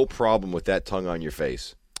have no problem with that tongue on your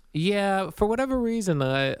face. Yeah, for whatever reason,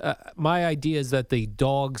 my idea is that the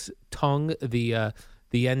dog's tongue, the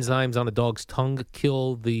enzymes on a dog's tongue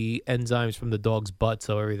kill the enzymes from the dog's butt,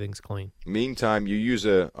 so everything's clean. Meantime, you use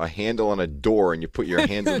a handle on a door and you put your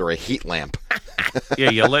hands under a heat lamp. Yeah,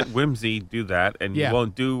 you let Whimsy do that, and you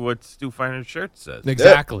won't do what Stu Finer's shirt says.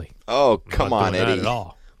 Exactly. Oh, come on, Eddie. Eddie. Not at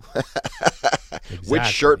all. Exactly. Which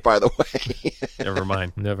shirt, by the way? Never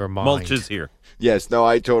mind. Never mind. Mulch is here. Yes, no,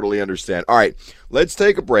 I totally understand. All right, let's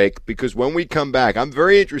take a break because when we come back, I'm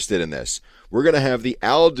very interested in this. We're going to have the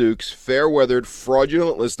Al Dukes fair-weathered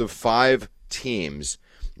fraudulent list of 5 teams.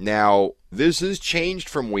 Now, this has changed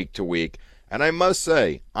from week to week, and I must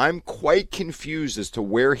say, I'm quite confused as to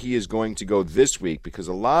where he is going to go this week because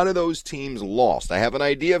a lot of those teams lost. I have an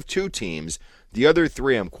idea of 2 teams. The other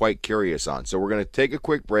 3 I'm quite curious on. So we're going to take a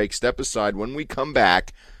quick break, step aside. When we come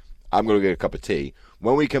back, I'm going to get a cup of tea.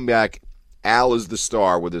 When we come back, Al is the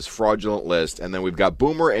star with his fraudulent list, and then we've got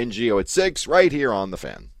Boomer and Gio at 6 right here on The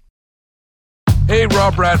Fan. Hey,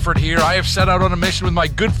 Rob Bradford here. I have set out on a mission with my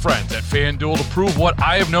good friends at FanDuel to prove what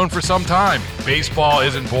I have known for some time. Baseball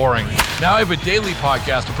isn't boring. Now I have a daily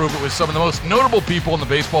podcast to prove it with some of the most notable people in the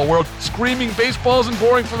baseball world, screaming baseball isn't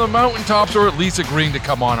boring from the mountaintops or at least agreeing to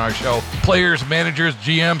come on our show. Players, managers,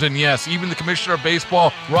 GMs, and yes, even the commissioner of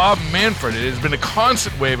baseball, Rob Manfred. It has been a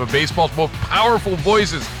constant wave of baseball's most powerful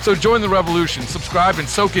voices. So join the revolution. Subscribe and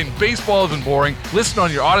soak in Baseball Isn't Boring. Listen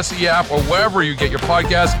on your Odyssey app or wherever you get your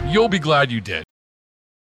podcast. You'll be glad you did.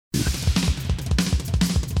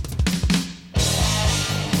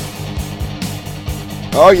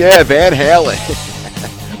 Oh, yeah, Van Halen.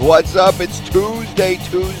 What's up? It's Tuesday.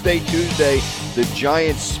 The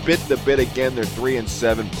Giants spit the bit again. They're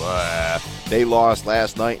 3-7. They lost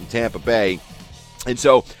last night in Tampa Bay. And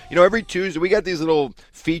so, every Tuesday we got these little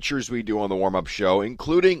features we do on the warm-up show,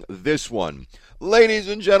 including this one. Ladies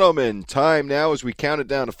and gentlemen, time now as we count it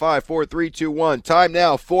down to 5, 4, 3, 2, 1. Time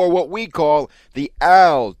now for what we call the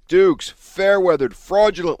Al Dukes fair-weathered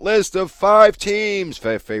fraudulent list of 5 teams.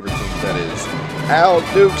 Favorite teams, that is. Al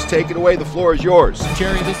Dukes, take it away. The floor is yours.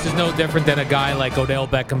 Jerry, this is no different than a guy like Odell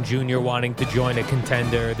Beckham Jr. wanting to join a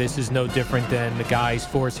contender. This is no different than the guys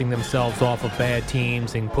forcing themselves off of bad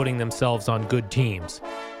teams and putting themselves on good teams.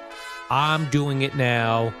 I'm doing it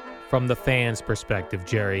now from the fans' perspective,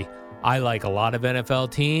 Jerry. I like a lot of NFL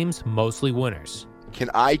teams, mostly winners. Can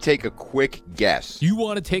I take a quick guess? You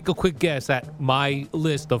want to take a quick guess at my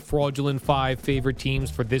list of fraudulent 5 favorite teams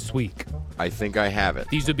for this week? I think I have it.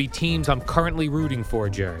 These would be teams I'm currently rooting for,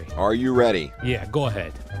 Jerry. Are you ready? Yeah, go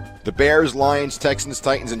ahead. The Bears, Lions, Texans,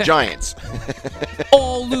 Titans, and Giants.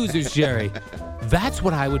 All losers, Jerry. That's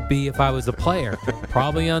what I would be if I was a player.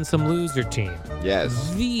 Probably on some loser team.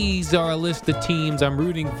 Yes. These are a list of teams I'm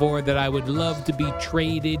rooting for that I would love to be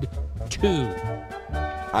traded to.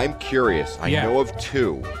 I'm curious. I know of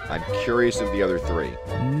 2. I'm curious of the other 3.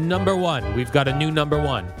 Number 1. We've got a new number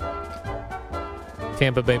 1.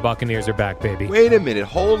 Tampa Bay Buccaneers are back, baby. Wait a minute.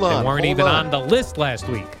 Hold on. They weren't even on the list last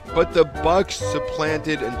week. But the Bucs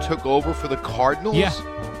supplanted and took over for the Cardinals? Yeah.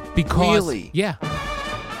 Because, really? Yeah.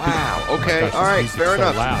 Wow. Okay. All right. Fair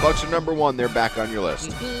enough. The Bucs are number 1. They're back on your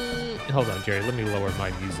list. Hold on, Jerry. Let me lower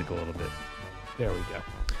my music a little bit. There we go.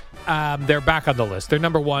 They're back on the list. They're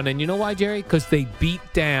number 1. And you know why, Jerry? Because they beat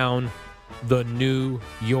down the New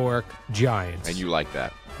York Giants. And you like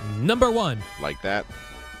that? Number 1. Like that?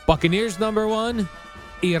 Buccaneers number 1.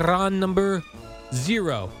 Iran number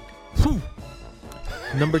 0. Whew.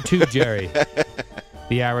 Number 2, Jerry.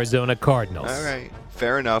 The Arizona Cardinals. All right.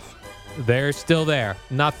 Fair enough. They're still there.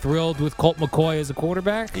 Not thrilled with Colt McCoy as a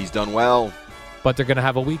quarterback. He's done well. But they're going to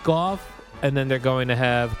have a week off. And then they're going to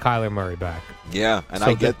have Kyler Murray back. Yeah, and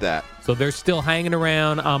I get that. So they're still hanging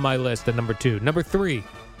around on my list at number 2. Number 3,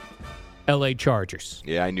 L.A. Chargers.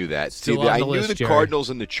 Yeah, I knew that. Still on the I list, knew the Jerry. Cardinals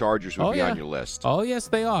and the Chargers would be on your list. Oh, yes,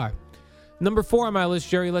 they are. Number 4 on my list,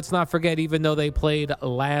 Jerry, let's not forget, even though they played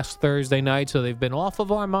last Thursday night, so they've been off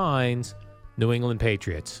of our minds, New England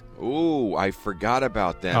Patriots. Ooh, I forgot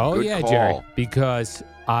about them. Oh, Good yeah, call. Jerry, because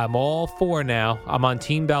I'm all for now. I'm on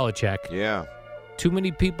Team Belichick. Yeah. Too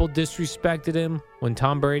many people disrespected him when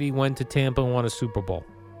Tom Brady went to Tampa and won a Super Bowl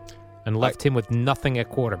and left him with nothing at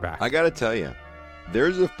quarterback. I got to tell you,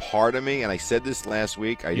 there's a part of me, and I said this last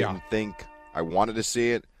week, I didn't think I wanted to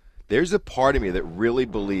see it, There's a part of me that really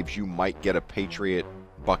believes you might get a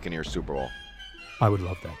Patriot-Buccaneer Super Bowl. I would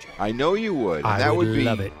love that, Jerry. I know you would. And I would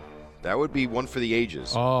love it. That would be one for the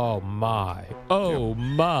ages. Oh, my. Oh,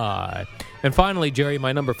 my. And finally, Jerry,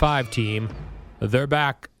 my number 5 team, they're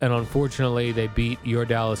back, and unfortunately, they beat your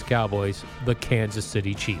Dallas Cowboys, the Kansas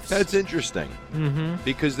City Chiefs. That's interesting. Mm-hmm.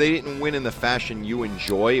 Because they didn't win in the fashion you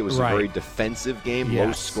enjoy. It was a very defensive game,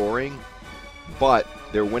 low scoring. But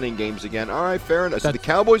they're winning games again. All right, fair enough. So the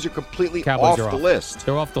Cowboys are completely off the list.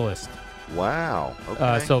 They're off the list. Wow.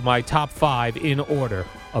 Okay. So my top 5 in order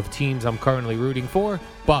of teams I'm currently rooting for: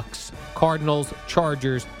 Bucks, Cardinals,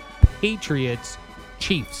 Chargers, Patriots,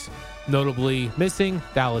 Chiefs. Notably missing,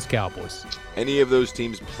 Dallas Cowboys. Any of those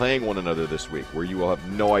teams playing one another this week where you will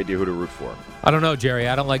have no idea who to root for? I don't know, Jerry.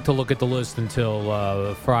 I don't like to look at the list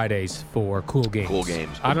until Fridays for cool games. Cool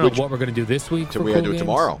games. I don't know what we're going to do this week. We got to do it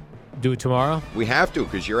tomorrow. Do it tomorrow? We have to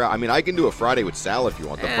because you're out. I mean, I can do a Friday with Sal if you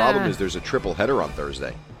want. The problem is there's a triple header on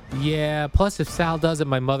Thursday. Yeah, plus if Sal does it,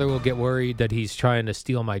 my mother will get worried that he's trying to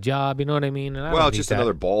steal my job. You know what I mean? And well, it's just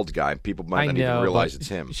another bald guy. People might not even realize it's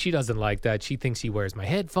him. She doesn't like that. She thinks he wears my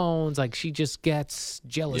headphones. Like, she just gets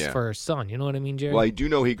jealous for her son. You know what I mean, Jerry? Well, I do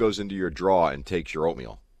know he goes into your drawer and takes your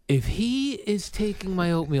oatmeal. If he is taking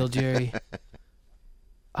my oatmeal, Jerry,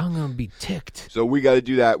 I'm going to be ticked. So we got to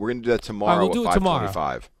do that. We're going to do that tomorrow at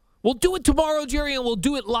 5:25. We'll do it tomorrow, Jerry, and we'll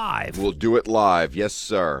do it live. We'll do it live. Yes,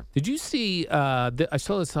 sir. Did you see, I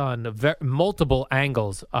saw this on multiple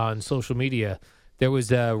angles on social media. There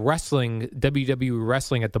was WWE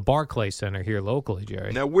wrestling at the Barclays Center here locally,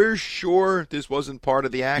 Jerry. Now, we're sure this wasn't part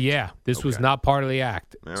of the act? Yeah, this was not part of the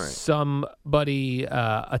act. All right. Somebody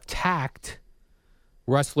attacked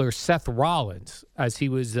wrestler Seth Rollins as he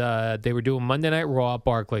was, they were doing Monday Night Raw at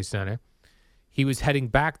Barclays Center. He was heading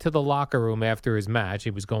back to the locker room after his match. He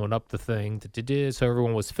was going up the thing, so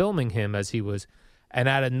everyone was filming him as he was. And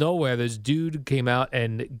out of nowhere, this dude came out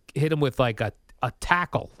and hit him with like a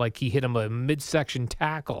tackle. Like he hit him a midsection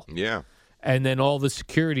tackle. Yeah. And then all the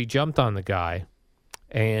security jumped on the guy.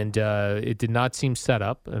 And it did not seem set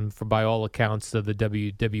up. And by all accounts, the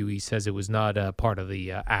WWE says it was not part of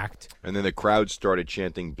the act. And then the crowd started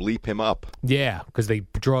chanting, "Bleep him up." Yeah, because they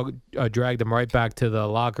dragged him right back to the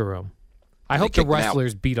locker room. I hope the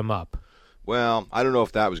wrestlers beat him up. Well, I don't know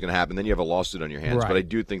if that was going to happen. Then you have a lawsuit on your hands. Right. But I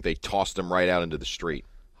do think they tossed him right out into the street.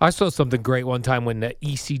 I saw something great one time when the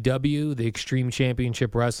ECW, the Extreme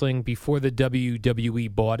Championship Wrestling, before the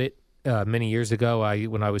WWE bought it many years ago,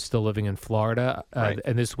 when I was still living in Florida,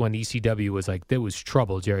 and this when ECW was like, there was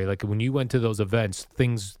trouble, Jerry. Like when you went to those events,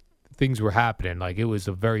 things were happening. Like it was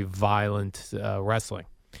a very violent wrestling.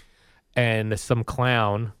 And some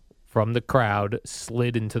clown from the crowd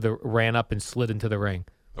ran up and slid into the ring.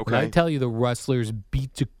 Okay. When I tell you the wrestlers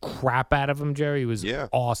beat the crap out of him, Jerry, it was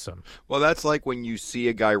awesome. Well, that's like when you see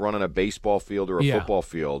a guy run on a baseball field or a football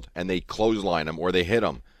field and they clothesline him or they hit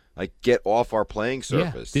him. Like, get off our playing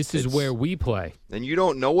surface. Yeah, this is where we play. And you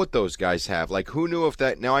don't know what those guys have. Like, who knew if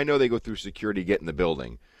that – now, I know they go through security to get in the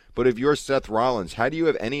building. But if you're Seth Rollins, how do you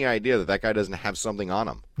have any idea that guy doesn't have something on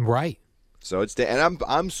him? Right. So and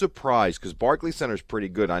I'm surprised because Barclays Center is pretty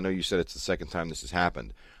good. I know you said it's the second time this has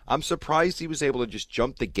happened. I'm surprised he was able to just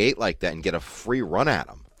jump the gate like that and get a free run at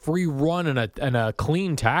him. Free run and a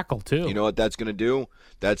clean tackle too. You know what that's going to do?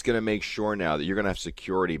 That's going to make sure now that you're going to have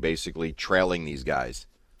security basically trailing these guys.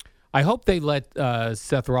 I hope they let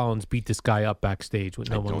Seth Rollins beat this guy up backstage with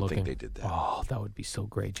no one looking. I don't think they did that. Oh, that would be so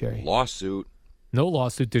great, Jerry. Lawsuit. No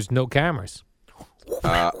lawsuit. There's no cameras.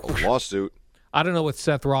 Lawsuit. I don't know what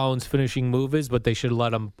Seth Rollins' finishing move is, but they should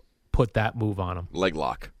let him put that move on him. Leg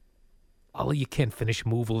lock. Oh, you can't finish a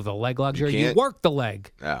move with a leg lock, Jerry. You work the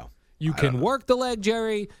leg. Oh. You can work the leg,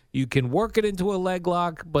 Jerry. You can work it into a leg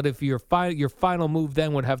lock, but if your final move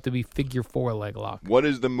then would have to be figure 4 leg lock. What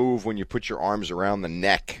is the move when you put your arms around the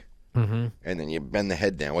neck and then you bend the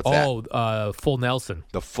head down? What's that? Oh, full Nelson.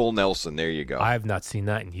 The full Nelson. There you go. I have not seen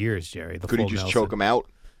that in years, Jerry. Could he just choke him out?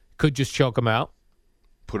 Could just choke him out.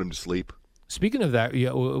 Put him to sleep. Speaking of that,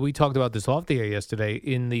 we talked about this off the air yesterday.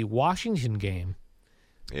 In the Washington game,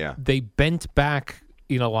 they bent back,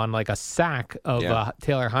 on like a sack of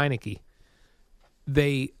Taylor Heineke.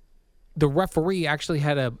 The referee actually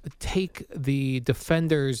had to take the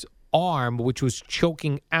defender's arm, which was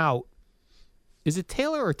choking out. Is it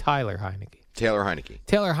Taylor or Tyler Heineke? Taylor Heineke.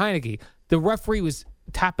 Taylor Heineke. The referee was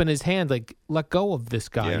tapping his hand like, let go of this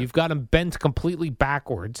guy. Yeah. You've got him bent completely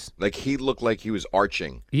backwards. Like he looked like he was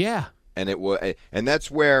arching. Yeah. And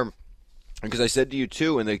that's where, because I said to you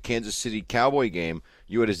too in the Kansas City Cowboy game,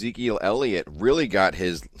 You had Ezekiel Elliott really got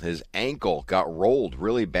his ankle got rolled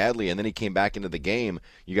really badly, and then he came back into the game.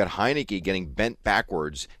 You got Heineke getting bent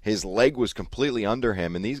backwards. His leg was completely under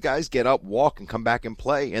him, and these guys get up, walk, and come back and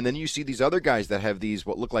play. And then you see these other guys that have these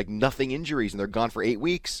what look like nothing injuries, and they're gone for 8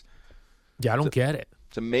 weeks. Yeah, I don't get it.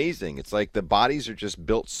 It's amazing. It's like the bodies are just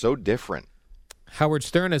built so different. Howard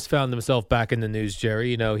Stern has found himself back in the news,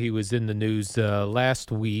 Jerry. You know, he was in the news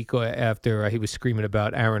last week after he was screaming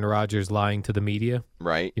about Aaron Rodgers lying to the media.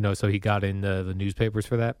 Right. You know, so he got in the newspapers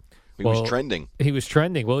for that. He was trending. He was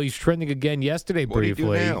trending. Well, he's trending again yesterday briefly.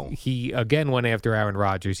 What did he do now? He again went after Aaron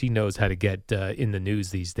Rodgers. He knows how to get in the news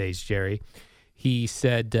these days, Jerry. He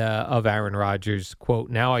said of Aaron Rodgers, quote,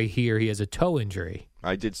 "Now I hear he has a toe injury."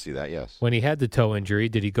 I did see that, yes. When he had the toe injury,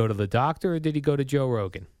 did he go to the doctor or did he go to Joe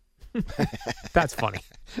Rogan? That's funny.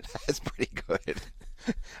 That's pretty good.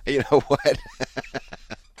 You know what?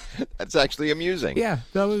 That's actually amusing. Yeah,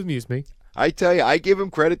 that would amuse me. I tell you, I give him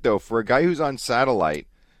credit, though, for a guy who's on satellite.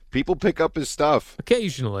 People pick up his stuff.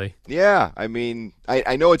 Occasionally. Yeah, I mean,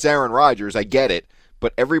 I know it's Aaron Rodgers. I get it.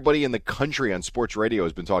 But everybody in the country on sports radio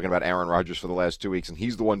has been talking about Aaron Rodgers for the last 2 weeks, and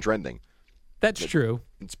he's the one trending. That's true.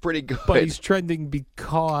 It's pretty good. But he's trending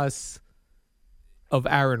because of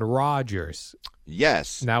Aaron Rodgers.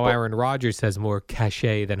 Yes. Now Aaron Rodgers has more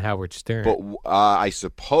cachet than Howard Stern. But I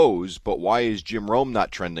suppose, but why is Jim Rome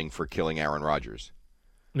not trending for killing Aaron Rodgers?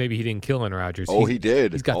 Maybe he didn't kill Aaron Rodgers. Oh, he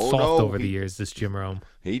did. He's got soft over the years, this Jim Rome.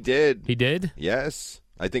 He did. He did? Yes.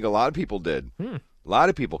 I think a lot of people did. A lot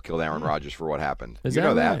of people killed Aaron Rodgers for what happened. Is you that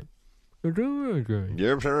know right? that.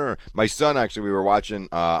 Yeah, my son actually. We were watching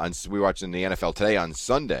the NFL today on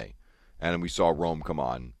Sunday, and we saw Rome come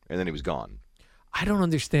on, and then he was gone. I don't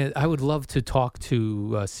understand. I would love to talk to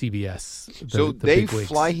CBS. So they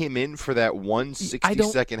fly him in for that 1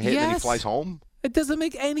 60-second hit, and then he flies home? It doesn't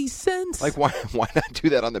make any sense. Like, why not do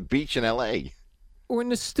that on the beach in L.A.? Or in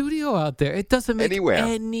the studio out there? It doesn't make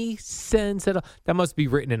any sense at all. That must be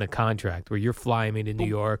written in a contract where you're flying me to New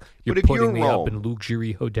York, you're putting me up in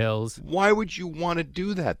luxury hotels. Why would you want to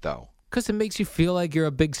do that, though? Because it makes you feel like you're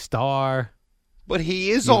a big star. But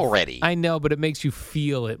he is already. I know, but it makes you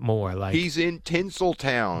feel it more. Like he's in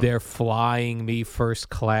Tinseltown. They're flying me first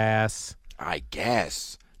class. I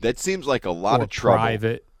guess. That seems like a lot of trouble.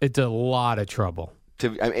 Private. It's a lot of trouble.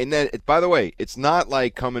 And then, by the way, it's not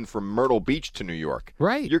like coming from Myrtle Beach to New York.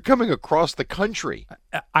 Right. You're coming across the country.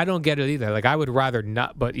 I don't get it either. Like, I would rather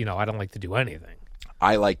not, but, I don't like to do anything.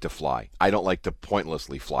 I like to fly. I don't like to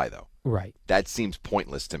pointlessly fly, though. Right. That seems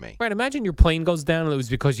pointless to me. Right. Imagine your plane goes down and it was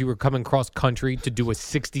because you were coming cross country to do a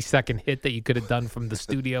 60-second hit that you could have done from the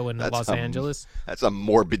studio in Los Angeles. That's a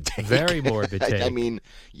morbid take. Very morbid take. I mean,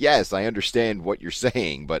 yes, I understand what you're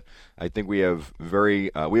saying, but I think we have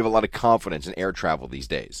a lot of confidence in air travel these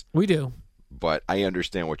days. We do. But I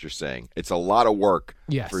understand what you're saying. It's a lot of work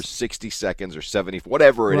for 60 seconds or 70,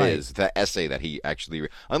 whatever it is, the essay that he actually,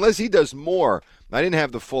 unless he does more. I didn't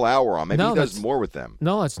have the full hour on. Maybe he does more with them.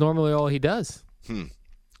 No, that's normally all he does.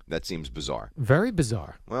 That seems bizarre. Very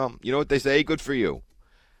bizarre. Well, you know what they say? Good for you.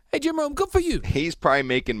 Hey, Jim Rome, good for you. He's probably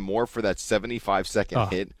making more for that 75-second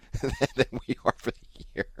hit than we are for the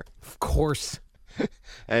year. Of course.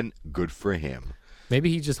 And good for him. Maybe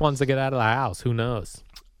he just wants to get out of the house. Who knows?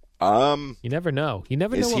 You never know. You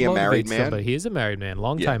never know what motivates somebody. Is he a married man? He is a married man,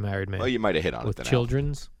 long-time married man. Well, you might have hit on with it. With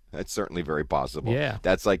children's. That's certainly very possible. Yeah.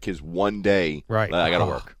 That's like his one day. Right. I got to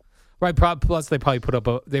work. Right. Plus, they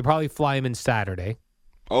probably fly him in Saturday.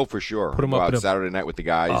 Oh, for sure. Put him Go up out Saturday night with the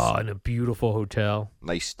guys. Oh, in a beautiful hotel.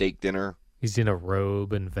 Nice steak dinner. He's in a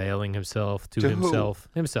robe and veiling himself to himself.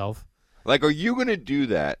 Who? Himself. Like, are you going to do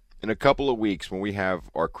that in a couple of weeks when we have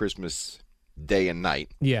our Christmas day and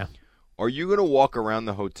night? Yeah. Are you going to walk around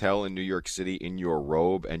the hotel in New York City in your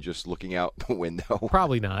robe and just looking out the window?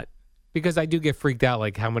 Probably not. Because I do get freaked out,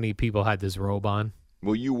 like how many people had this robe on.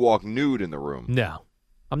 Will you walk nude in the room? No.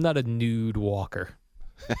 I'm not a nude walker.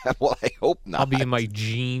 Well, I hope not. I'll be in my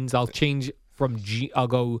jeans. I'll change from I'll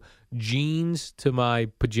go jeans to my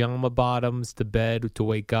pajama bottoms to bed to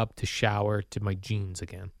wake up to shower to my jeans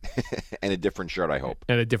again. And a different shirt, I hope.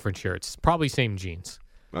 And a different shirt. It's probably same jeans.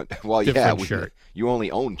 Well, different shirt. You only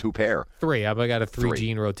own 2 pair. 3. I got a 3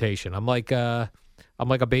 jean rotation. I'm like a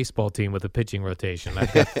baseball team with a pitching rotation.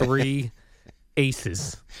 I've got 3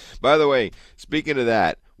 aces. By the way, speaking of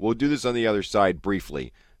that, we'll do this on the other side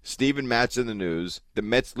briefly. Steven Matz in the news. The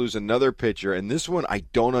Mets lose another pitcher, and this one I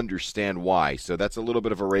don't understand why. So that's a little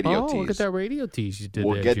bit of a radio tease. Oh, look at that radio tease you did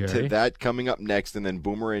We'll there, get Jerry. to that coming up next, and then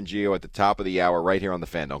Boomer and Gio at the top of the hour right here on The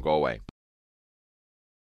Fan. Don't go away.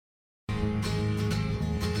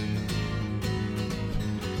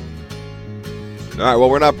 All right, well,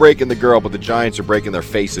 we're not breaking the girl, but the Giants are breaking their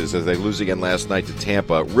faces as they lose again last night to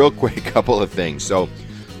Tampa. Real quick, a couple of things. So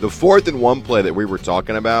the 4th and 1 play that we were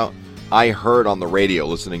talking about, I heard on the radio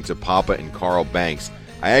listening to Papa and Carl Banks.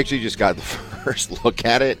 I actually just got the first look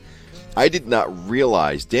at it. I did not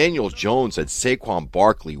realize Daniel Jones had Saquon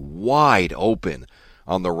Barkley wide open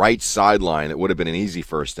on the right sideline. It would have been an easy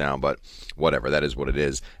first down, but whatever. That is what it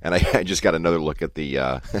is. And I just got another look at the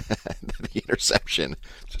the interception.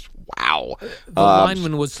 Just wow. The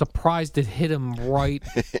lineman was surprised it hit him right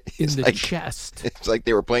in the chest. It's like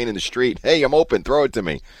they were playing in the street. Hey, I'm open. Throw it to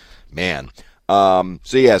me. Man. So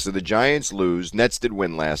the Giants lose. Nets did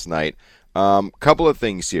win last night. Couple of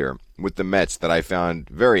things here with the Mets that I found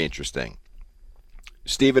very interesting.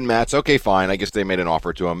 Steven Matz, okay, fine. I guess they made an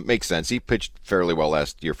offer to him. Makes sense. He pitched fairly well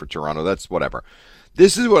last year for Toronto. That's whatever.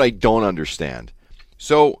 This is what I don't understand.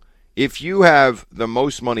 So if you have the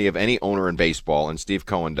most money of any owner in baseball, and Steve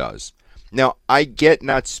Cohen does, now I get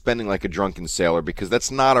not spending like a drunken sailor because that's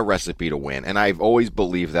not a recipe to win, and I've always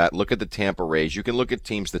believed that. Look at the Tampa Rays. You can look at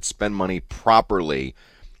teams that spend money properly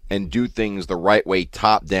and do things the right way,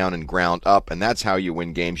 top down and ground up, and that's how you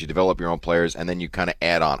win games. You develop your own players, and then you kind of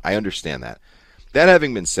add on. I understand that. That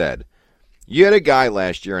having been said, you had a guy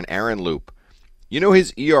last year, an Aaron Loop. You know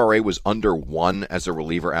his ERA was under 1 as a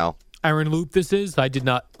reliever, Al? Aaron Loop this is? I did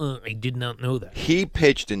not know that. He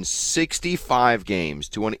pitched in 65 games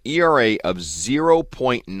to an ERA of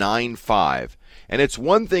 0.95. And it's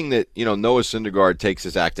one thing that, Noah Syndergaard takes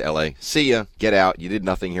his act to L.A. See ya, get out. You did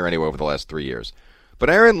nothing here anyway over the last 3 years. But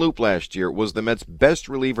Aaron Loop last year was the Mets' best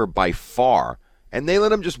reliever by far. And they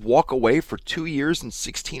let him just walk away for 2 years and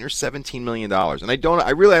 $16 or $17 million. And I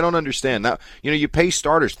don't understand. Now, you pay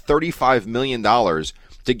starters $35 million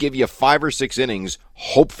to give you 5 or 6 innings,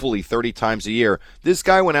 hopefully 30 times a year. This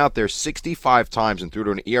guy went out there 65 times and threw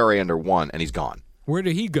to an ERA under 1, and he's gone. Where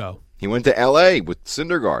did he go? He went to L.A. with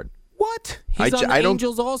Syndergaard. What? He's on the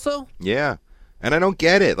Angels also? Yeah. And I don't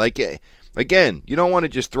get it. Like, again, you don't want to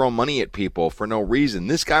just throw money at people for no reason.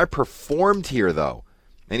 This guy performed here, though.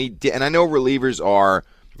 And he did, and I know relievers are,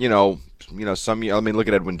 some. I mean, look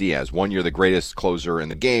at Edwin Diaz. 1 year the greatest closer in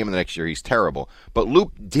the game, and the next year he's terrible. But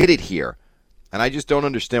Loop did it here, and I just don't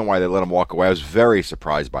understand why they let him walk away. I was very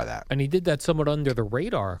surprised by that. And he did that somewhat under the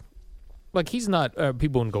radar. Like he's not.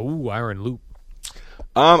 People wouldn't go, "Ooh, Aaron Loop."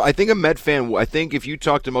 I think a Met fan. I think if you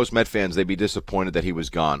talk to most Met fans, they'd be disappointed that he was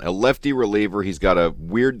gone. A lefty reliever. He's got a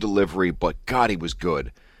weird delivery, but God, he was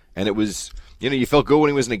good. And it was, you felt good when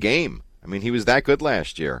he was in a game. I mean, he was that good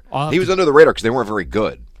last year. He was under the radar because they weren't very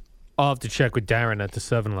good. I'll have to check with Darren at the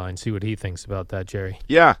 7 line, see what he thinks about that, Jerry.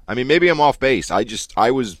 Yeah, I mean, maybe I'm off base. I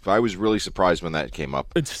was really surprised when that came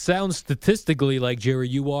up. It sounds statistically like, Jerry,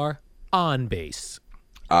 you are on base.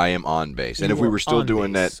 I am on base. And if we were still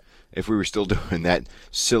doing that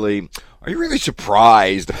silly, are you really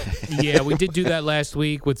surprised? Yeah, we did do that last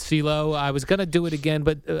week with CeeLo. I was going to do it again,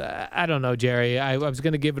 but I don't know, Jerry. I was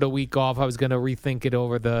going to give it a week off. I was going to rethink it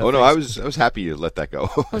over the... Oh, no, I was happy you let that go.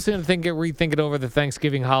 I was going to rethink it over the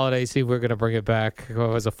Thanksgiving holiday, see if we're going to bring it back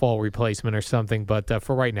as a fall replacement or something. But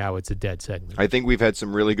for right now, it's a dead segment. I think we've had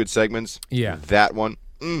some really good segments. Yeah. That one,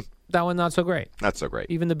 That one, not so great. Not so great.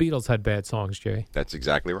 Even the Beatles had bad songs, Jerry. That's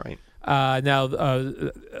exactly right. Now,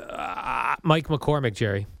 Mike McCormick,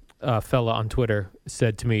 Jerry, fella on Twitter,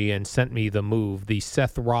 said to me and sent me the move. The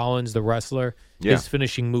Seth Rollins, the wrestler, his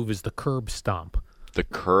finishing move is the curb stomp. The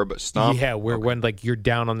curb stomp? Yeah, when you're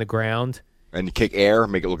down on the ground. And you kick air,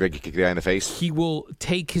 make it look like you kick the guy in the face? He will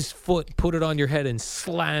take his foot, put it on your head, and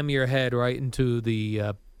slam your head right into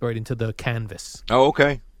the canvas. Oh,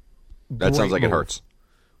 okay. That sounds like it hurts.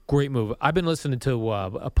 Great move. I've been listening to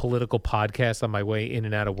a political podcast on my way in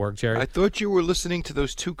and out of work, Jerry. I thought you were listening to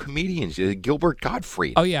those two comedians, Gilbert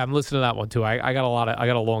Gottfried. Oh yeah, I'm listening to that one too. I got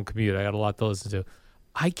a long commute. I got a lot to listen to.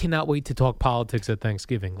 I cannot wait to talk politics at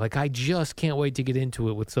Thanksgiving. Like I just can't wait to get into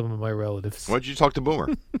it with some of my relatives. Why don't you talk to Boomer?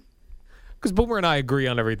 Because Boomer and I agree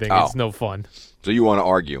on everything. Oh. It's no fun. So you want to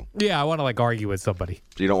argue? Yeah, I want to argue with somebody.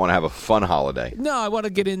 So you don't want to have a fun holiday? No, I want to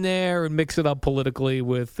get in there and mix it up politically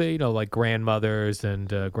with grandmothers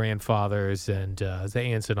and grandfathers and the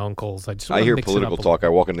aunts and uncles. I hear political talk. I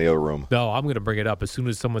walk into the other room. No, I'm going to bring it up as soon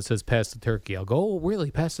as someone says pass the turkey. I'll go, oh, really?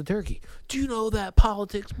 Pass the turkey? Do you know that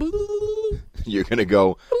politics? You're going to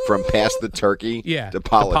go from pass the turkey to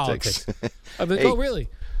politics. I'm like, oh, really?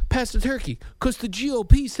 Pass the turkey. Because the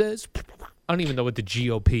GOP says... I don't even know what the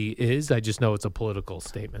GOP is. I just know it's a political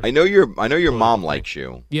statement. I know your mom likes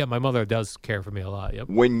you. Yeah, my mother does care for me a lot. Yep.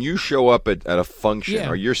 When you show up at a function,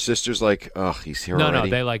 are your sisters like, oh, he's here already? No,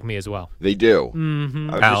 they like me as well. They do? Mm-hmm.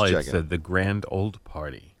 Alex said the Grand Old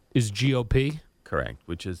Party. Is GOP? Correct,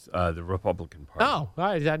 which is the Republican Party. Oh,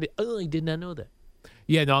 I did not know that.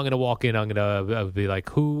 Yeah, no, I'm going to walk in. I'm going to be like,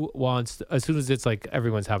 who wants, as soon as it's like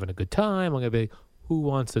everyone's having a good time, I'm going to be, who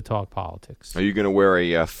wants to talk politics? Are you going to wear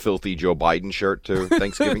a filthy Joe Biden shirt to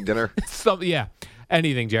Thanksgiving dinner? Yeah,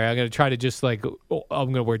 anything, Jerry. I'm going to try to just I'm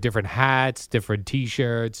going to wear different hats, different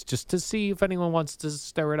T-shirts, just to see if anyone wants to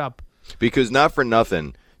stir it up. Because not for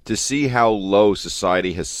nothing, to see how low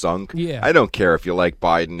society has sunk. Yeah. I don't care if you like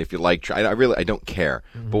Biden, if you like Trump. I don't care.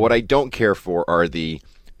 Mm-hmm. But what I don't care for are the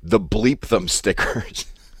bleep them stickers.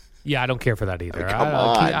 Yeah, I don't care for that either. Come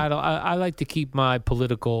on. I like to keep my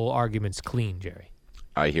political arguments clean, Jerry.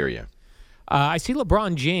 I hear you. I see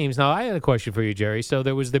LeBron James. Now, I had a question for you, Jerry. So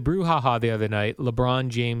there was the brouhaha the other night, LeBron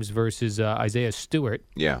James versus Isaiah Stewart.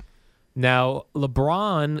 Yeah. Now,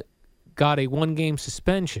 LeBron got a one-game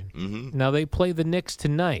suspension. Mm-hmm. Now, they play the Knicks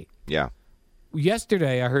tonight. Yeah.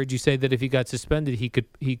 Yesterday, I heard you say that if he got suspended, he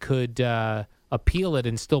could appeal it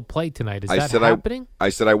and still play tonight. Is that happening? I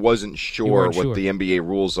said I wasn't sure what the NBA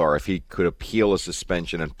rules are, if he could appeal a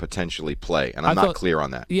suspension and potentially play, and I'm not clear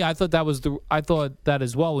on that. Yeah, I thought that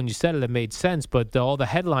as well. When you said it, it made sense. But all the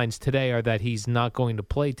headlines today are that he's not going to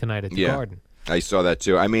play tonight at the Garden. I saw that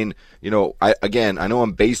too. I mean, I know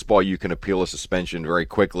in baseball you can appeal a suspension very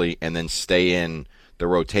quickly and then stay in the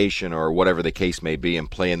rotation or whatever the case may be and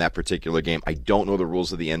play in that particular game. I don't know the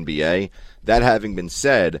rules of the NBA. That having been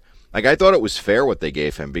said, I thought it was fair what they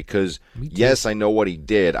gave him because, yes, I know what he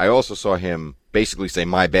did. I also saw him basically say,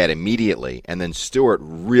 my bad, immediately, and then Stewart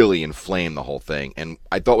really inflamed the whole thing, and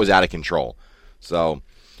I thought it was out of control. So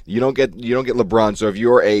you don't get LeBron. So if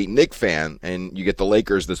you're a Knicks fan and you get the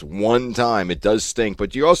Lakers this one time, it does stink,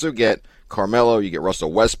 but you also get Carmelo, you get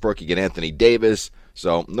Russell Westbrook, you get Anthony Davis.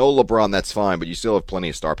 So no LeBron, that's fine, but you still have plenty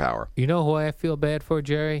of star power. You know who I feel bad for,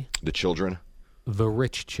 Jerry? The children. The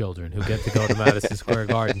rich children who get to go to Madison Square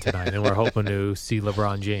Garden tonight, and we're hoping to see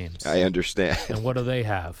LeBron James. I understand. And what do they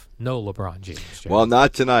have? No LeBron James. Jerry. Well,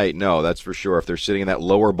 not tonight. No, that's for sure. If they're sitting in that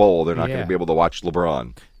lower bowl, they're not going to be able to watch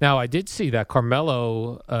LeBron. Now, I did see that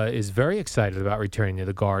Carmelo is very excited about returning to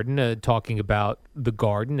the Garden, talking about the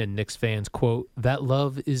Garden and Knicks fans, quote, "That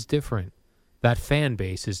love is different. That fan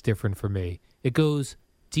base is different for me. It goes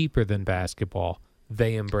deeper than basketball.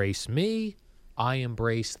 They embrace me. I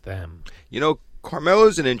embrace them."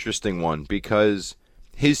 Carmelo's an interesting one because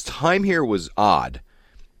his time here was odd.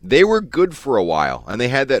 They were good for a while, and they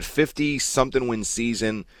had that 50-something win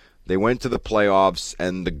season. They went to the playoffs,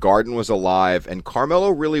 and the Garden was alive, and Carmelo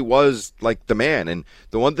really was like the man. And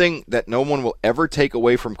the one thing that no one will ever take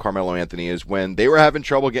away from Carmelo Anthony is when they were having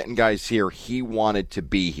trouble getting guys here, he wanted to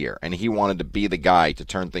be here, and he wanted to be the guy to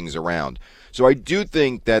turn things around. So I do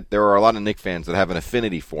think that there are a lot of Knicks fans that have an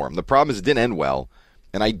affinity for him. The problem is it didn't end well.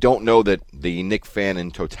 And I don't know that the Knicks fan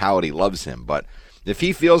in totality loves him. But if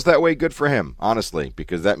he feels that way, good for him, honestly,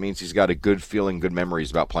 because that means he's got a good feeling, good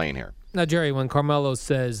memories about playing here. Now, Jerry, when Carmelo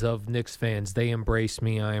says of Knicks fans, they embrace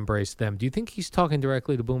me, I embrace them, do you think he's talking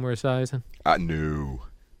directly to Boomer Esiason? No,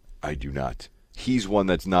 I do not. He's one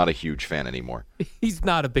that's not a huge fan anymore. He's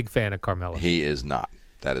not a big fan of Carmelo. He is not.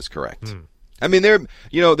 That is correct. I mean, there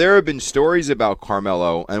have been stories about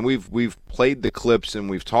Carmelo, and we've played the clips and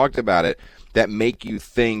we've talked about it, that make you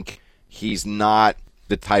think he's not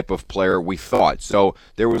the type of player we thought. So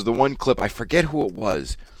there was the one clip, I forget who it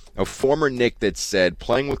was, a former Knick that said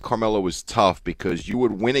playing with Carmelo was tough because you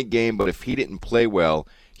would win a game, but if he didn't play well,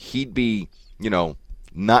 he'd be, not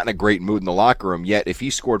in a great mood in the locker room. Yet if he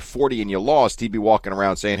scored 40 and you lost, he'd be walking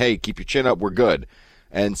around saying, hey, keep your chin up, we're good.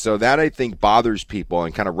 And so that, I think, bothers people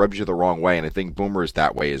and kind of rubs you the wrong way, and I think Boomer is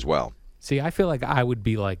that way as well. See, I feel like I would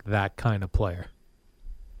be like that kind of player.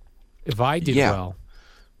 If I did well,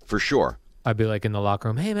 for sure, I'd be like in the locker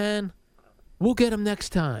room, hey, man, we'll get him next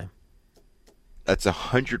time. That's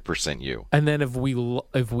 100% you. And then if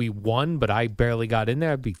we won, but I barely got in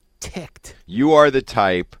there, I'd be ticked. You are the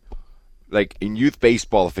type, like in youth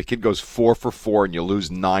baseball, if a kid goes 4 for 4 and you lose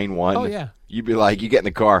 9-1, oh, yeah. You'd be like, you get in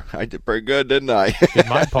the car, I did pretty good, didn't I? Did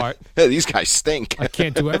my part. Hey, these guys stink. I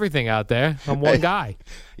can't do everything out there. I'm one guy.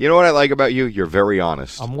 You know what I like about you? You're very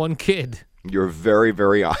honest. I'm one kid. You're very,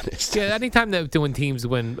 very honest. Yeah, anytime that when teams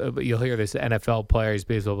win, you'll hear this NFL players,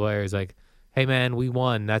 baseball players, like, hey, man, we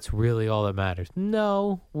won. That's really all that matters.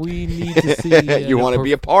 No, we need to see. You want to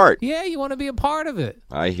be a part. Yeah, you want to be a part of it.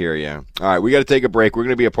 I hear you. All right, we got to take a break. We're going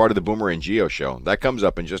to be a part of the Boomer and Gio show. That comes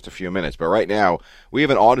up in just a few minutes. But right now, we have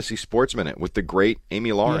an Odyssey Sports Minute with the great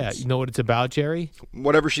Amy Lawrence. Yeah, you know what it's about, Jerry?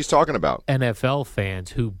 Whatever she's talking about. NFL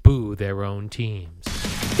fans who boo their own teams.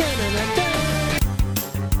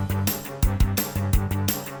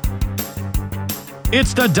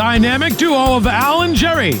 It's the dynamic duo of Al and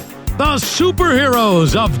Jerry, the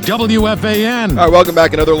superheroes of WFAN. All right, welcome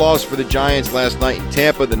back. Another loss for the Giants last night in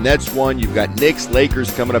Tampa. The Nets won. You've got Knicks,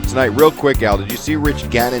 Lakers coming up tonight. Real quick, Al, did you see Rich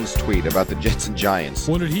Gannon's tweet about the Jets and Giants?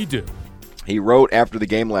 What did he do? He wrote after the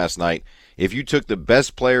game last night, if you took the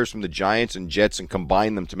best players from the Giants and Jets and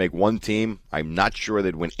combined them to make one team, I'm not sure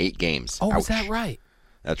they'd win 8 games. Oh, Ouch. is that right?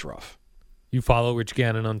 That's rough. You follow Rich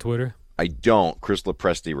Gannon on Twitter? I don't. Chris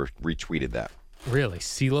Lepresti retweeted that. Really?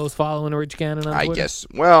 CeeLo's following Rich Gannon on Twitter? I guess.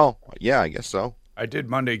 Well, yeah, I guess so. I did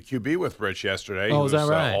Monday QB with Rich yesterday. Oh, is that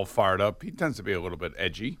right? He was all fired up. He tends to be a little bit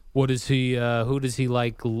edgy. What is he? Who does he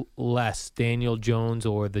like less, Daniel Jones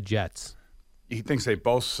or the Jets? He thinks they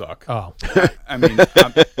both suck. Oh. I mean,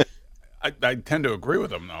 I tend to agree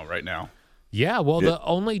with him, though, right now. Yeah, well, the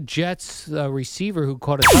only Jets receiver who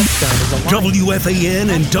caught a touchdown is a Lion. WFAN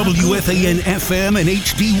and WFAN FM and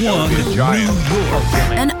HD1, New York.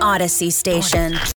 An Odyssey station.